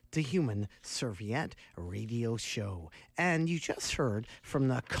Nardwuar, the Human Serviette radio show. And you just heard from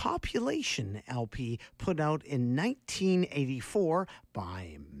the Copulation LP put out in 1984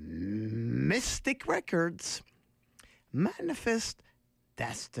 by Mystic Records, Manifest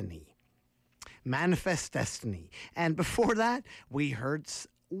Destiny. Manifest Destiny. And before that, we heard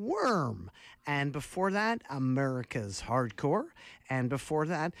Worm. And before that, America's Hardcore. And before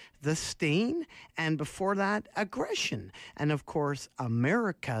that, The Stain. And before that, Aggression. And of course,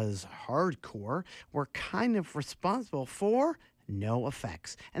 America's Hardcore were kind of responsible for No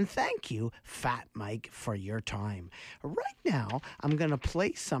Effects. And thank you, Fat Mike, for your time. Right now, I'm going to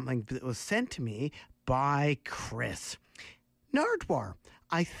play something that was sent to me by Chris. Nardwuar,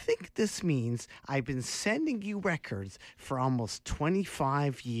 I think this means I've been sending you records for almost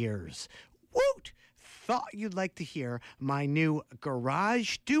 25 years. Woot! Thought you'd like to hear my new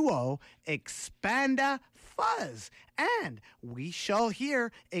garage duo, Expanda Fuzz. And we shall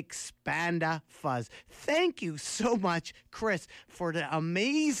hear Expanda Fuzz. Thank you so much, Chris, for the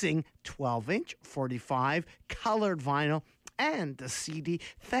amazing 12-inch 45 colored vinyl and the CD.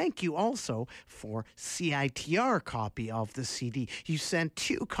 Thank you also for CITR copy of the CD. You sent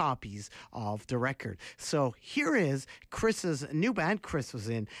 2 copies of the record. So here is Chris's new band. Chris was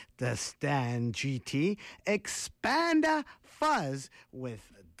in the Stan GT. Expanda Fuzz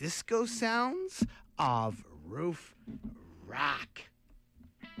with disco sounds of Roof Rack.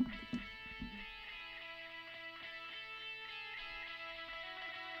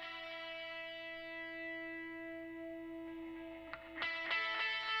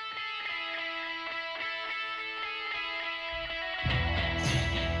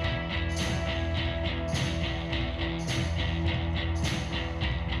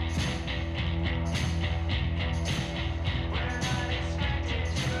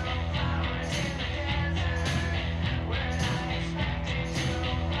 Flowers in the desert. We're not expected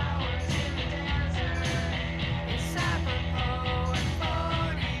to.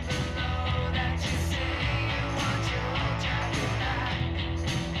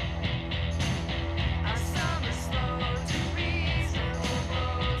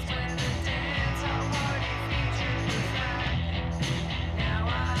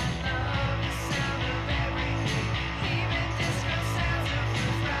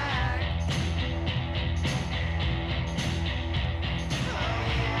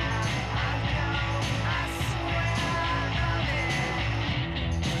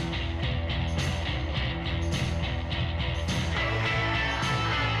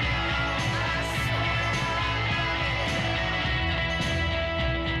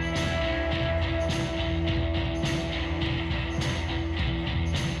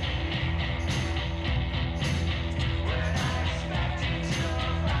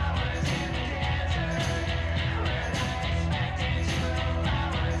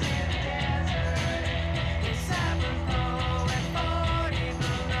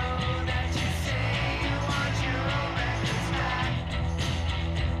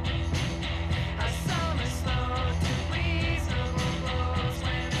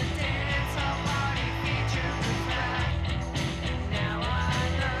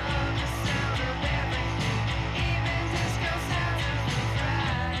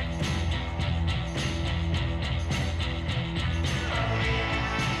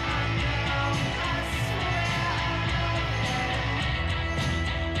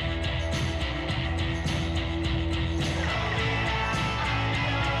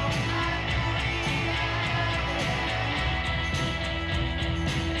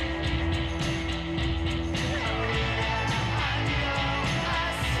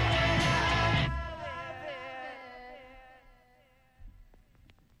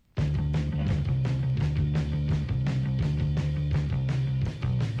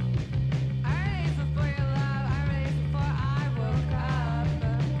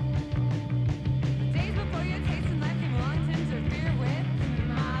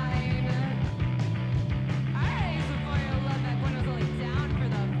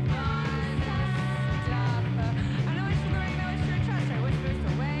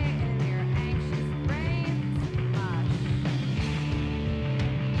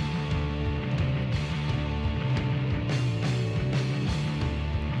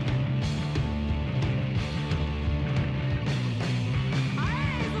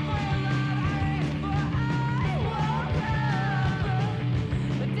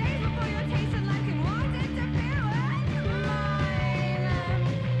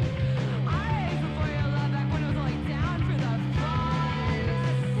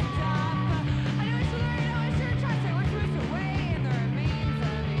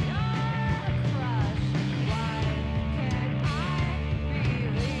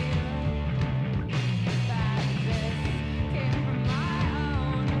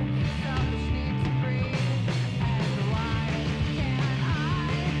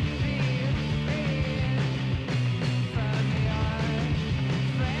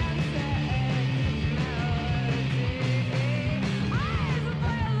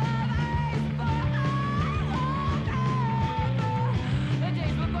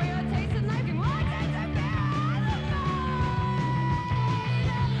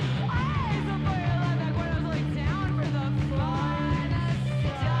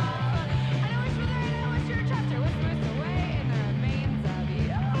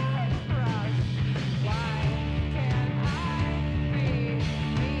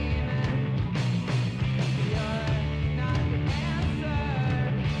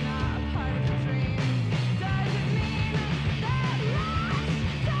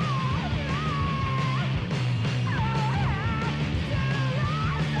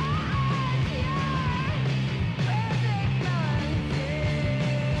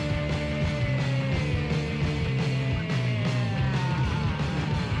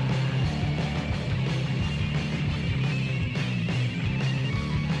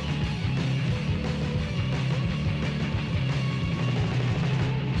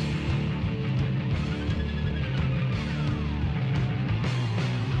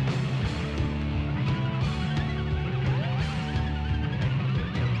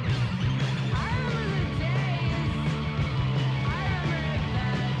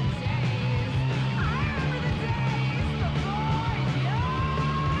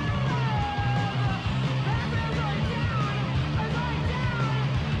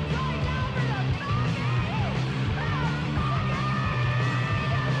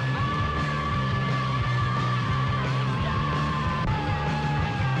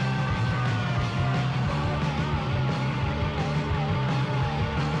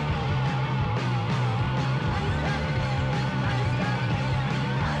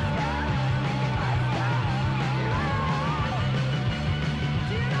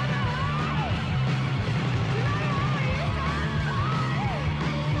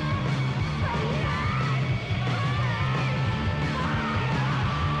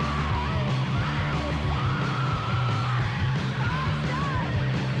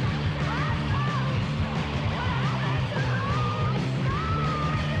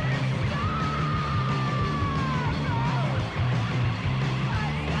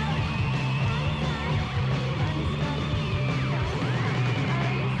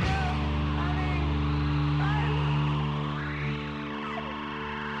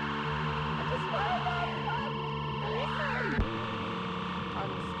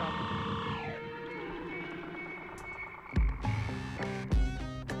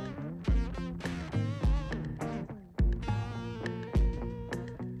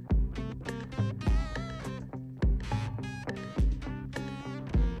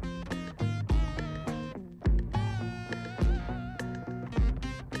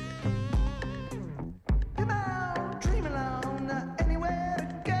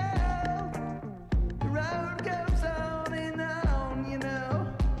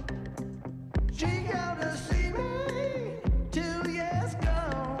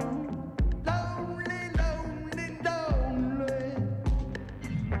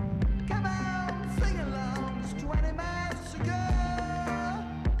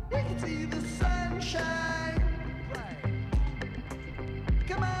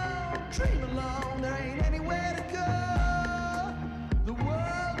 and there ain't anywhere to go. The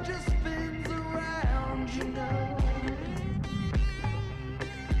world just spins around, you know.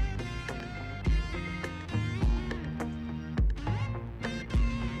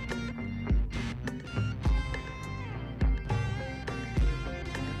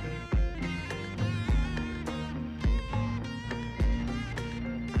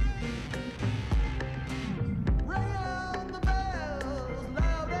 Ring on the bells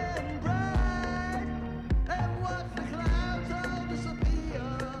loud and bright.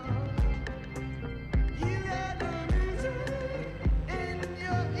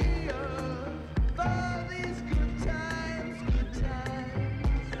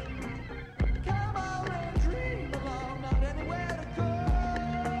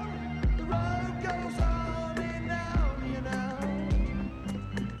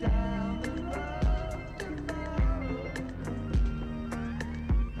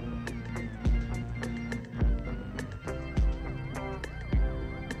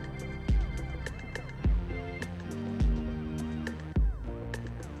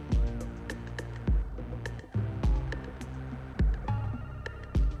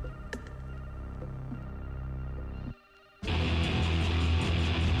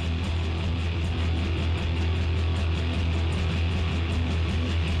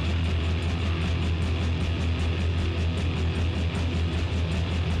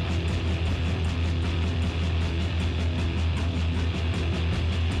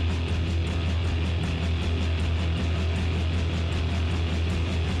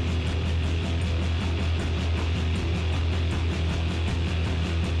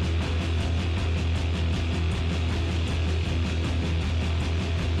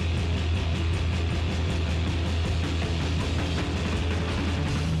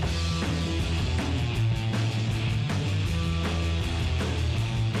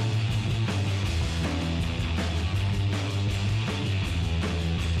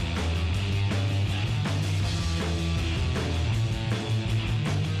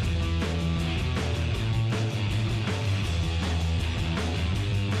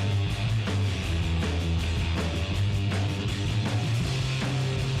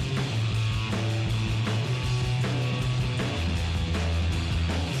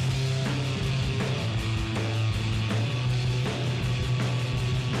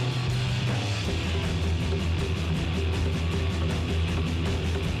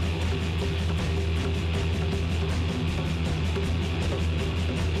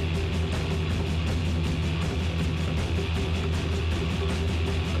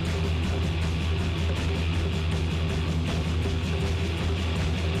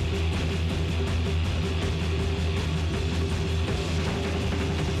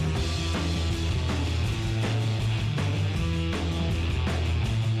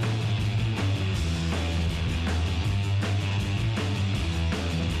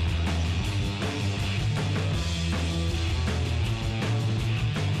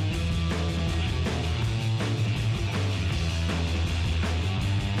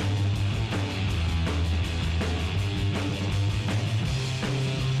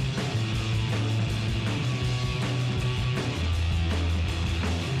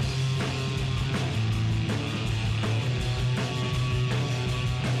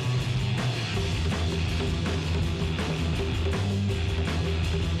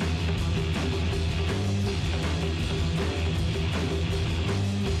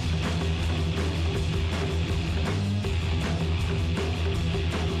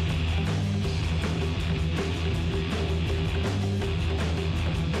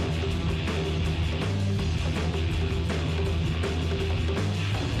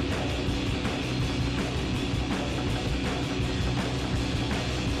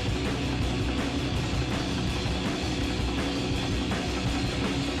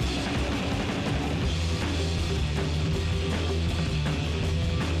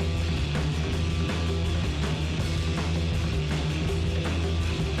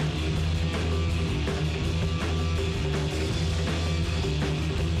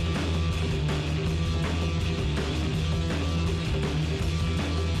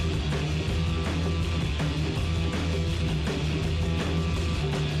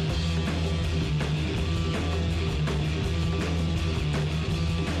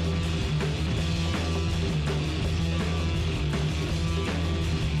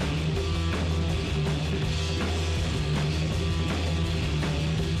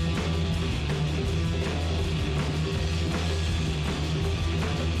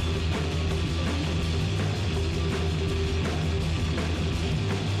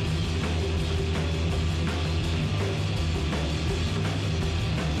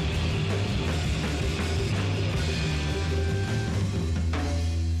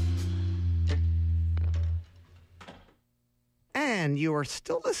 And you are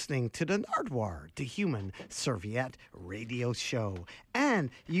still listening to the Nardwuar, the Human Serviette Radio Show. And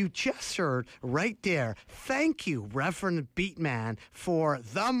you just heard right there, thank you, Reverend Beatman, for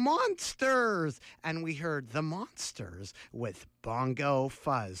The Monsters. And we heard The Monsters with Bongo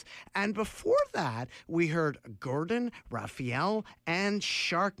Fuzz. And before that, we heard Gordon, Raphael, and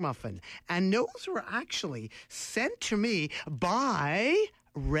Shark Muffin. And those were actually sent to me by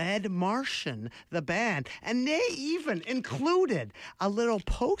Red Martian, the band. And they even included a little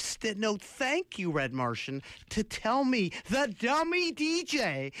post-it note, thank you, Red Martian, to tell me, the dummy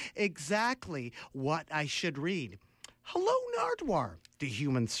DJ, exactly what I should read. Hello, Nardwuar, the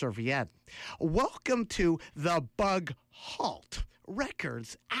Human Serviette. Welcome to the Bug Halt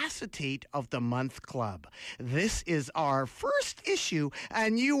Records Acetate of the Month Club. This is our first issue,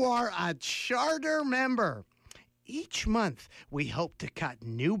 and you are a charter member. Each month, we hope to cut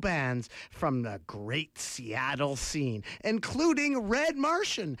new bands from the great Seattle scene, including Red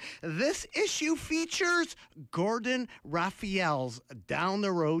Martian. This issue features Gordon Raphael's Down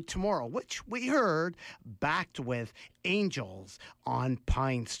the Road Tomorrow, which we heard backed with Angels on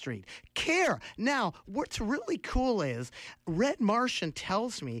Pine Street. Care. Now, what's really cool is Red Martian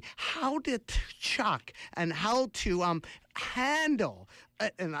tells me how to chuck and how to handle,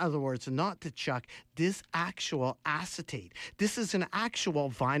 in other words, not to chuck, this actual acetate. This is an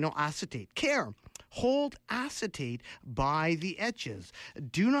actual vinyl acetate. Care. Hold acetate by the edges.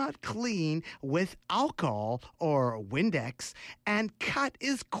 Do not clean with alcohol or Windex. And cut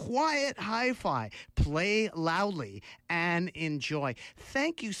is quiet hi-fi. Play loudly and enjoy.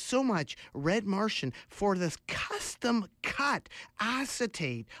 Thank you so much, Red Martian, for this custom cut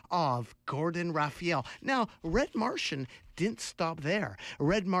acetate of Gordon Raphael. Now, Red Martian didn't stop there.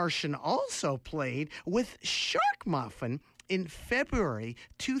 Red Martian also played with Shark Muffin in February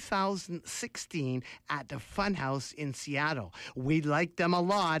 2016 at the Funhouse in Seattle. We like them a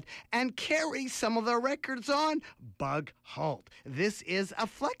lot and carry some of their records on Bug Halt. This is a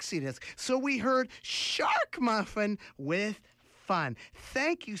flexi disc. So we heard Shark Muffin with Fun.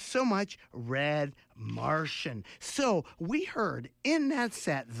 Thank you so much, Red Martian. So we heard in that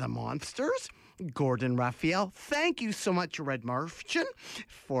set The Monsters, Gordon Raphael. Thank you so much, Red Martian,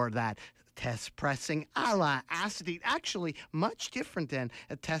 for that test pressing a la acetate. Actually, much different than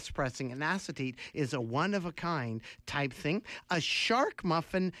a test pressing. An acetate is a one-of-a-kind type thing. A Shark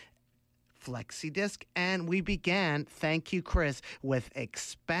Muffin flexi disc, and we began, thank you, Chris, with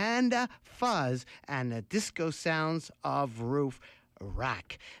Expanda Fuzz and the disco sounds of Roof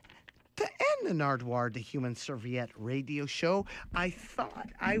Rack. To end the Nardwuar, the Human Serviette Radio Show, I thought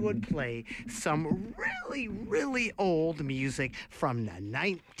I would play some really, really old music from the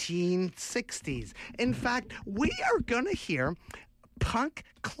 1960s. In fact, we are going to hear punk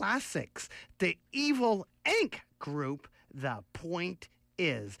classics. The Evil Inc. group, The Point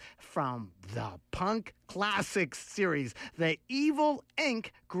Is, from the Punk Classics series. The Evil Inc.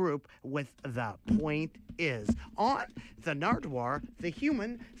 group with The Point Is on the Nardwuar, the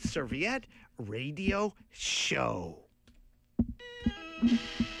Human Serviette Radio Show.